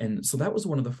sport. And so that was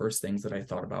one of the first things that I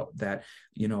thought about, that,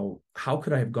 how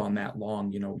could I have gone that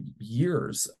long,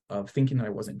 years of thinking that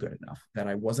I wasn't good enough, that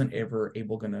I wasn't ever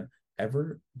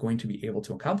going to be able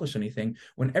to accomplish anything,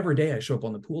 when every day I show up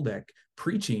on the pool deck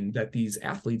preaching that these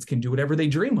athletes can do whatever they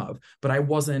dream of, but I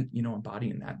wasn't,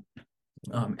 embodying that.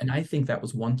 And I think that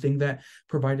was one thing that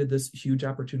provided this huge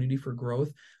opportunity for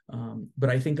growth.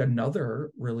 But I think another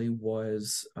really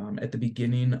was at the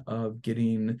beginning of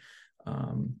getting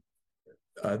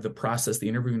the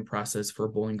interviewing process for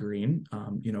Bowling Green,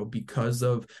 because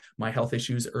of my health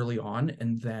issues early on,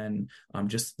 and then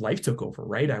just life took over,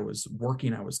 right? I was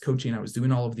working, I was coaching, I was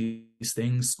doing all of these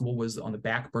things. School was on the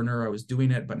back burner. I was doing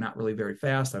it, but not really very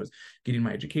fast. I was getting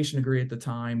my education degree at the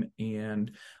time, and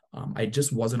I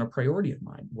just wasn't a priority of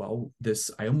mine. Well,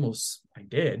 I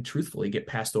did truthfully get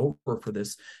passed over for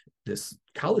this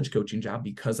college coaching job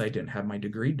because I didn't have my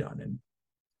degree done.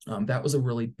 And that was a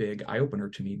really big eye opener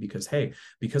to me, because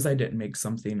I didn't make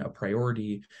something a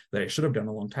priority that I should have done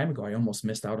a long time ago, I almost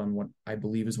missed out on what I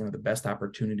believe is one of the best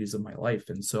opportunities of my life.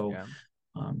 And so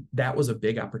that was a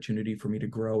big opportunity for me to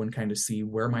grow and kind of see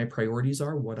where my priorities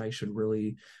are, what I should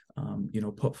really,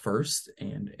 put first.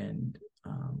 And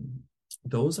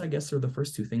those, I guess, are the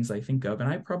first two things I think of. And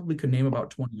I probably could name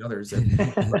about 20 others and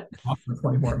talk for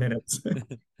 20 more minutes.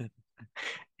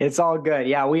 It's all good.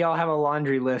 Yeah, we all have a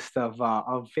laundry list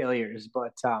of failures.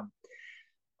 But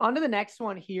on to the next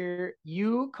one here.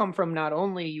 You come from not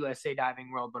only USA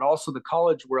diving world, but also the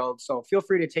college world. So feel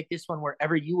free to take this one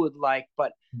wherever you would like.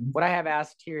 But what I have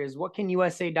asked here is, what can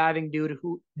USA diving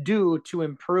do to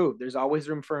improve? There's always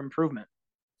room for improvement.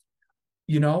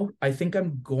 I think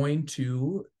I'm going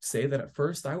to say that at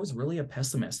first I was really a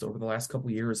pessimist over the last couple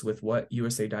of years with what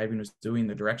USA Diving was doing,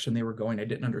 the direction they were going. I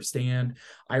didn't understand.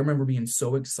 I remember being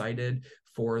so excited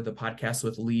for the podcast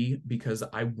with Lee because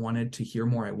I wanted to hear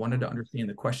more. I wanted to understand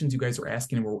the questions you guys were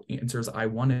asking were answers I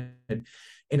wanted.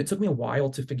 And it took me a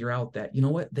while to figure out that,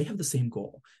 they have the same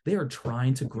goal. They are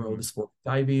trying to grow the sport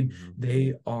of diving.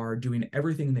 They are doing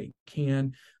everything they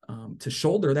can to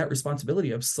shoulder that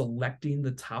responsibility of selecting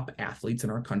the top athletes in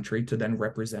our country to then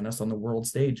represent us on the world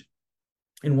stage.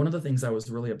 And one of the things I was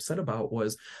really upset about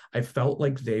was I felt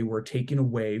like they were taking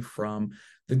away from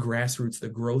the grassroots, the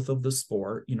growth of the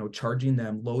sport, charging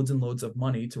them loads and loads of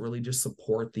money to really just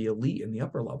support the elite in the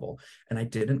upper level. And I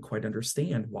didn't quite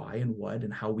understand why and what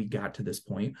and how we got to this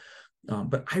point.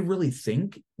 But I really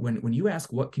think when you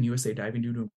ask what can USA Diving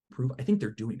do to improve, I think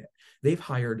they're doing it. They've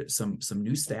hired some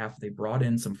new staff. They brought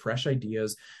in some fresh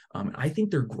ideas. I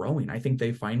think they're growing. I think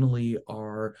they finally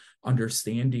are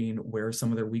understanding where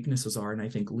some of their weaknesses are. And I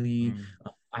think Lee,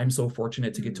 I'm so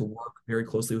fortunate to get to work very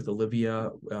closely with Olivia,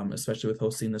 especially with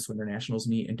hosting this Winter Nationals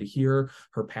meet, and to hear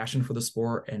her passion for the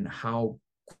sport and how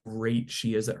great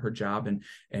she is at her job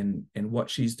and what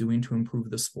she's doing to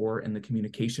improve the sport and the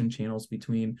communication channels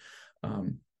between.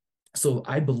 So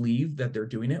I believe that they're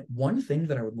doing it. One thing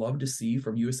that I would love to see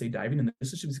from USA Diving, and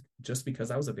this is just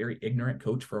because I was a very ignorant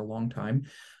coach for a long time,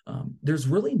 there's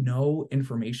really no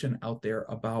information out there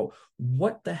about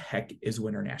what the heck is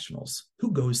Winter Nationals,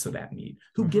 who goes to that meet,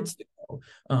 who gets to go,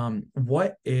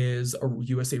 what is a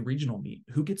USA regional meet,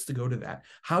 who gets to go to that,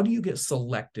 how do you get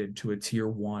selected to a tier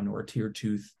 1 or tier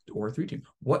 2 or 3 team,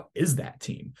 what is that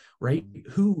team, right?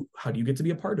 How do you get to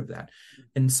be a part of that?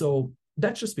 And so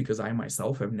that's just because I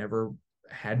myself have never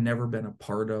been a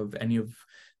part of any of,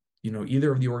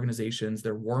 either of the organizations.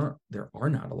 There are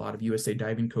not a lot of USA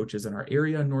Diving coaches in our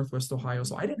area in Northwest Ohio.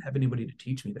 So I didn't have anybody to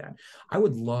teach me that. I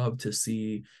would love to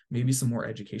see maybe some more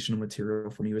educational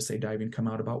material from USA Diving come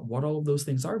out about what all of those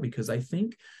things are, because I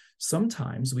think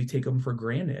sometimes we take them for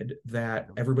granted that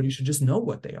everybody should just know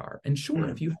what they are. And sure,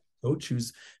 if you have a coach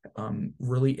who's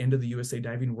really into the USA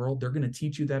Diving world, they're going to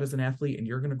teach you that as an athlete, and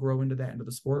you're going to grow into that, into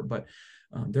the sport. But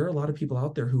there are a lot of people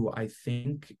out there who I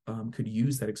think could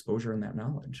use that exposure and that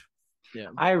knowledge. Yeah,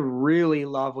 I really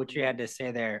love what you had to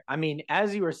say there. I mean,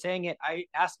 as you were saying it, I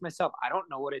asked myself, I don't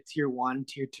know what a tier 1,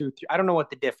 tier 2, I don't know what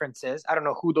the difference is. I don't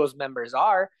know who those members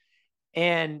are.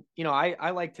 And, I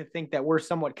like to think that we're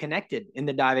somewhat connected in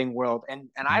the diving world. And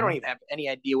I don't even have any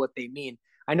idea what they mean.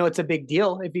 I know it's a big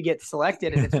deal if you get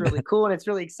selected, and it's really cool and it's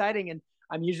really exciting. And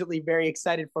I'm usually very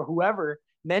excited for whoever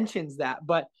mentions that.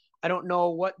 But I don't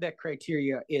know what that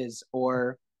criteria is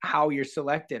or how you're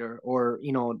selected or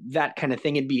that kind of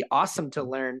thing. It'd be awesome to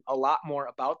learn a lot more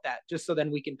about that, just so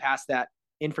then we can pass that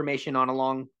information on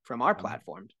along from our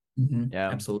platforms. Yeah,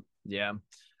 absolutely. Yeah.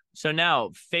 So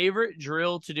now, favorite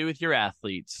drill to do with your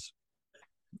athletes?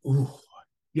 Ooh,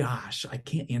 Gosh, I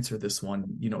can't answer this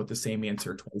one, with the same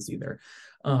answer twice either.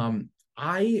 Um,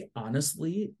 I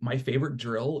honestly, my favorite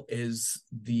drill is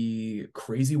the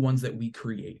crazy ones that we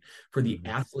create for the Mhm.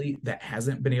 athlete that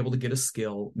hasn't been able to get a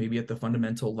skill, maybe at the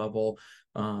fundamental level.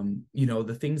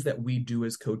 The things that we do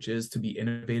as coaches to be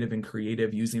innovative and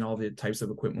creative using all the types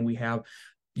of equipment we have.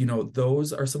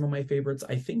 Those are some of my favorites.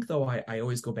 I think though, I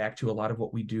always go back to a lot of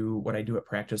what I do at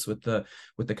practice with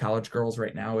the college girls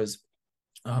right now is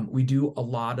we do a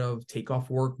lot of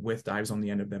takeoff work with dives on the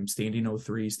end of them, standing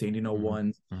 03, standing Mhm.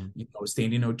 01, Mhm.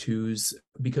 standing 02s,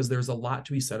 because there's a lot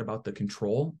to be said about the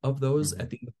control of those Mhm. at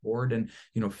the end of the board and,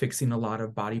 fixing a lot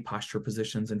of body posture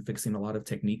positions and fixing a lot of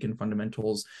technique and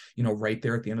fundamentals, right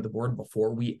there at the end of the board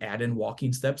before we add in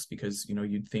walking steps, because,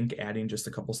 you'd think adding just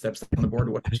a couple steps on the board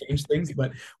would change things,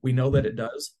 but we know that it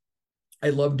does. I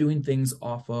love doing things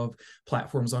off of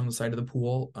platforms on the side of the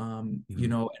pool, Mhm.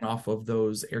 and off of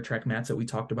those air track mats that we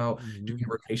talked about, Mhm. doing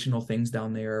rotational things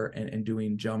down there and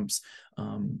doing jumps.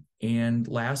 And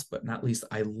last but not least,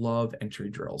 I love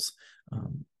entry drills.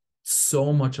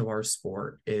 So much of our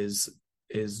sport is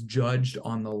judged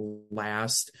on the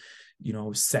last,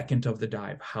 second of the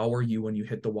dive. How are you when you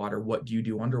hit the water? What do you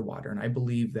do underwater? And I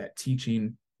believe that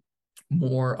teaching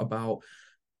more about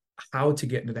how to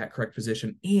get into that correct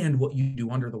position and what you do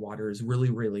under the water is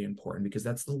really, really important, because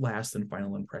that's the last and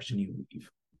final impression you leave.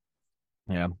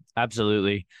 Yeah,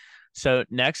 absolutely. So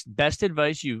next, best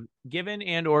advice you've given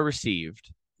and or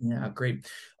received. Yeah, great.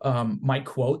 My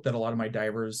quote that a lot of my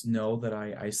divers know that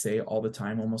I say all the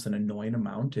time, almost an annoying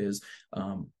amount, is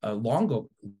a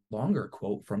longer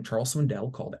quote from Charles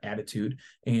Swindoll called Attitude.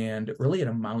 And really it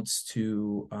amounts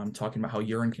to talking about how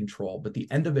you're in control. But the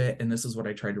end of it, and this is what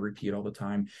I try to repeat all the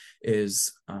time,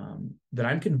 is that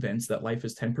I'm convinced that life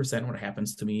is 10% what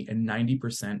happens to me and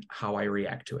 90% how I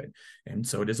react to it. And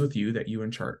so it is with you that you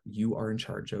are in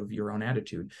charge of your own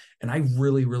attitude. And I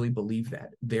really, really believe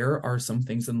that there are some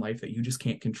things in life that you just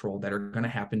can't control that are going to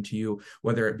happen to you,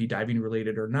 whether it be diving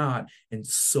related or not. And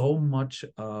so much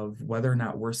of whether or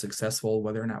not we're successful,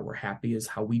 whether or not we're happy, is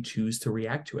how we choose to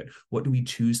react to it. What do we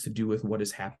choose to do with what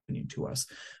is happening to us?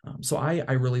 So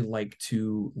I really like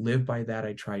to live by that.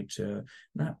 I try to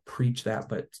not preach that,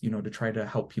 but, to try to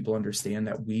help people understand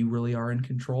that we really are in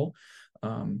control.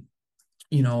 Um,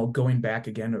 going back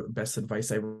again, best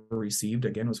advice I ever received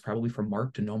again was probably from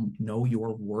Mark, to know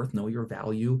your worth, know your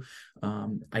value.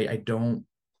 I don't,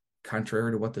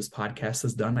 contrary to what this podcast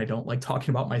has done, I don't like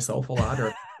talking about myself a lot,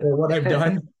 or what I've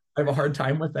done. I have a hard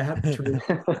time with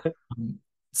that.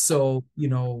 So,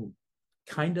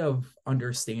 kind of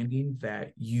understanding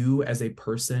that you as a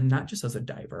person, not just as a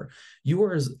diver, you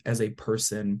are as a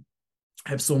person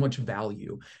have so much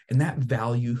value, and that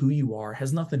value, who you are,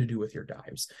 has nothing to do with your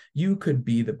dives. You could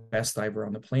be the best diver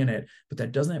on the planet, but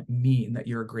that doesn't mean that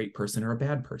you're a great person or a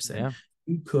bad person. Yeah.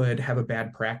 You could have a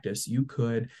bad practice, you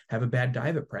could have a bad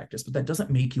dive at practice, but that doesn't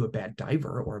make you a bad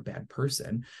diver or a bad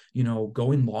person.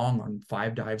 Going long on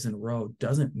 5 dives in a row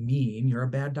doesn't mean you're a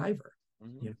bad diver.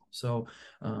 Mhm. So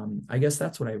I guess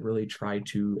that's what I really try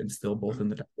to instill both in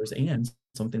the divers, and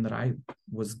something that I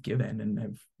was given and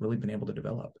have really been able to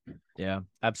develop. Yeah,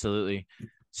 absolutely.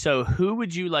 So who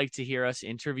would you like to hear us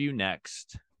interview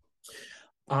next?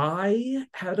 I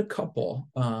had a couple.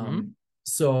 Hmm.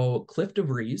 So Cliff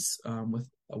DeVries,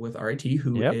 with RIT,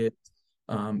 who Yep. is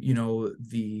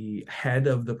the head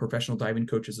of the Professional Diving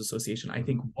Coaches Association. I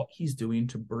think Mhm. what he's doing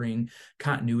to bring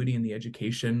continuity in the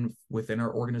education within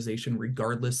our organization,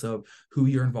 regardless of who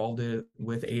you're involved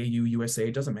with, AAU, USA,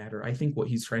 it doesn't matter. I think what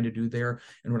he's trying to do there,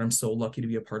 and what I'm so lucky to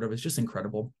be a part of, is just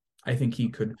incredible. I think he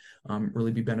could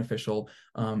really be beneficial.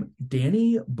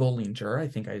 Danny Bollinger, I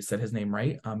think I said his name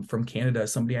right, from Canada,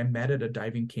 somebody I met at a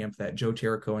diving camp that Joe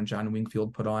Terrico and John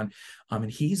Wingfield put on. And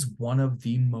he's one of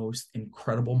the most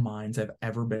incredible minds I've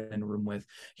ever been in a room with.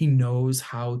 He knows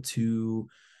how to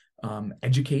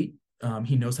educate.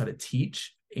 He knows how to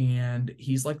teach, and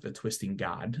he's like the twisting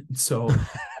god. So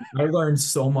I learned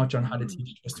so much on how to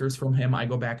teach twisters from him. I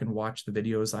go back and watch the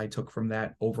videos I took from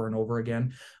that over and over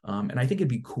again. And I think it'd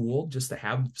be cool just to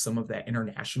have some of that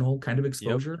international kind of Yep.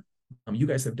 exposure. You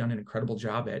guys have done an incredible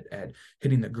job at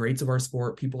hitting the greats of our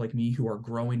sport, people like me who are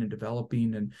growing and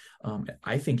developing. And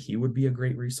I think he would be a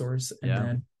great resource. And Yeah.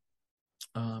 then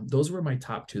those were my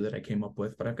top 2 that I came up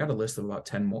with, but I've got a list of about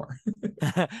 10 more.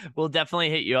 We'll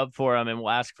definitely hit you up for them and we'll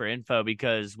ask for info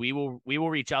because we will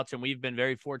reach out to them. We've been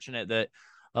very fortunate that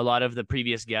a lot of the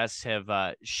previous guests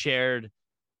have shared.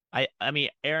 I mean,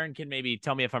 Aaron can maybe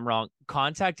tell me if I'm wrong.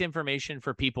 Contact information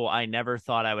for people I never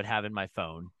thought I would have in my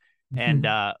phone, and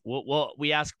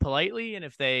we ask politely, and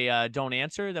if they don't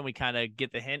answer, then we kind of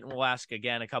get the hint, and we'll ask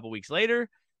again a couple weeks later.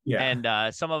 Yeah.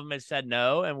 And some of them have said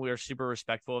no, and we're super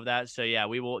respectful of that. So yeah,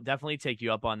 we will definitely take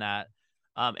you up on that.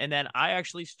 And then I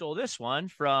actually stole this one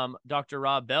from Dr.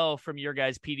 Rob Bell from your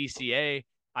guys' PDCA.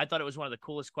 I thought it was one of the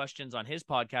coolest questions on his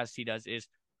podcast he does is,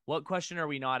 what question are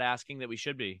we not asking that we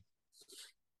should be?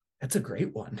 That's a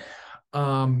great one.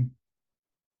 Wow.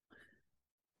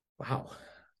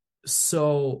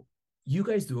 So you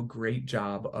guys do a great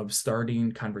job of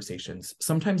starting conversations,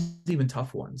 sometimes even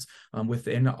tough ones,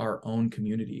 within our own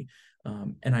community.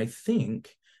 And I think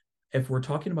if we're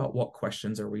talking about what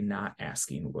questions are we not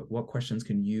asking, what questions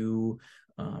can you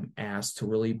ask to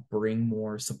really bring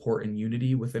more support and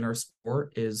unity within our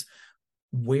sport is,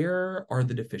 where are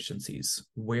the deficiencies?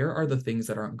 Where are the things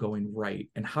that aren't going right?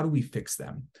 And how do we fix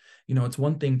them? It's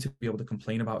one thing to be able to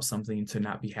complain about something, to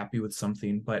not be happy with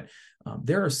something, but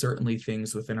there are certainly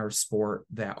things within our sport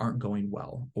that aren't going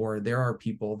well, or there are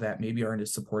people that maybe aren't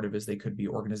as supportive as they could be,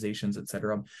 organizations, et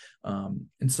cetera. And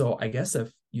so I guess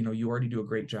if, you already do a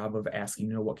great job of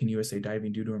asking, what can USA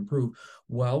Diving do to improve?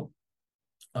 Well,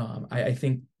 I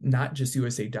think not just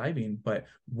USA Diving, but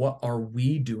what are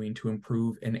we doing to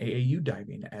improve in AAU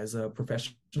diving as a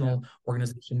professional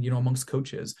organization, amongst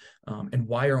coaches, and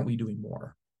why aren't we doing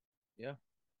more? Yeah,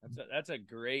 that's a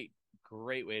great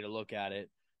way to look at it.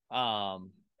 So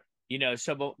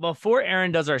before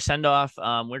Aaron does our send off,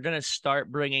 we're gonna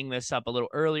start bringing this up a little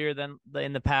earlier than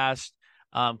in the past.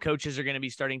 Coaches are going to be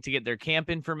starting to get their camp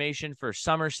information for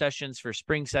summer sessions, for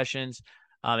spring sessions.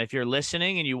 If you're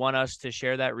listening and you want us to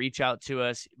share that, reach out to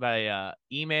us by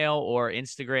email or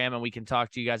Instagram, and we can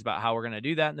talk to you guys about how we're going to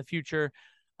do that in the future.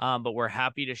 But we're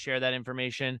happy to share that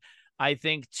information. I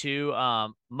think too,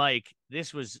 Mike,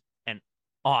 this was an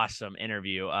awesome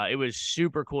interview. It was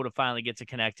super cool to finally get to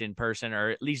connect in person,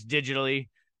 or at least digitally,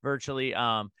 virtually.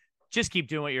 Just keep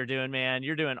doing what you're doing, man.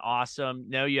 You're doing awesome.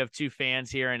 Know you have two fans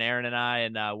here, and Aaron and I,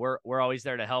 and we're always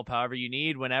there to help however you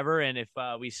need, whenever. And if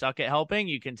we suck at helping,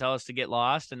 you can tell us to get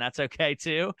lost, and that's okay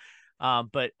too.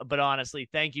 But honestly,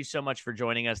 thank you so much for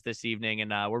joining us this evening,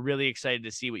 and we're really excited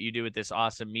to see what you do with this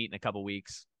awesome meet in a couple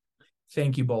weeks.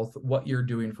 Thank you both. What you're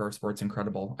doing for our sport's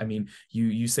incredible. I mean,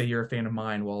 you say you're a fan of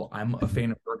mine. Well, I'm a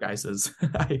fan of your guys's.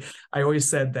 I always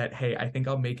said that, hey, I think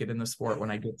I'll make it in the sport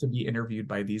when I get to be interviewed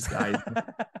by these guys.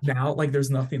 Now, there's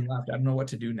nothing left. I don't know what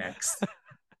to do next.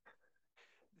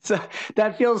 So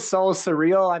that feels so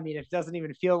surreal. I mean, it doesn't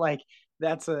even feel like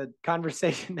that's a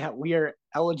conversation that we are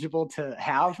eligible to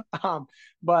have.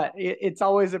 But it's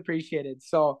always appreciated.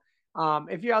 So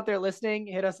if you're out there listening,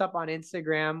 hit us up on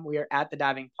Instagram. We are at The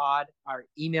Diving Pod. Our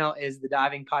email is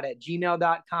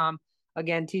thedivingpod@gmail.com.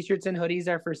 Again, t-shirts and hoodies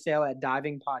are for sale at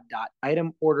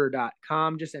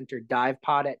divingpod.itemorder.com. Just enter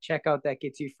divepod at checkout. That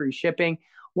gets you free shipping.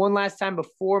 One last time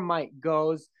before Mike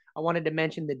goes, I wanted to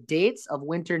mention the dates of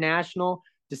Winter National.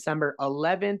 December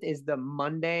 11th is the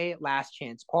Monday last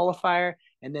chance qualifier,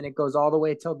 and then it goes all the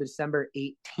way till December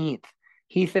 18th.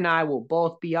 Heath and I will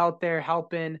both be out there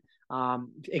helping.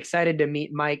 Excited to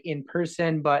meet Mike in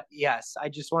person. But yes, I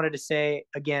just wanted to say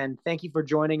again, thank you for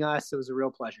joining us. It was a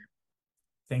real pleasure.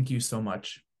 Thank you so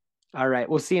much. All right.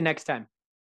 We'll see you next time.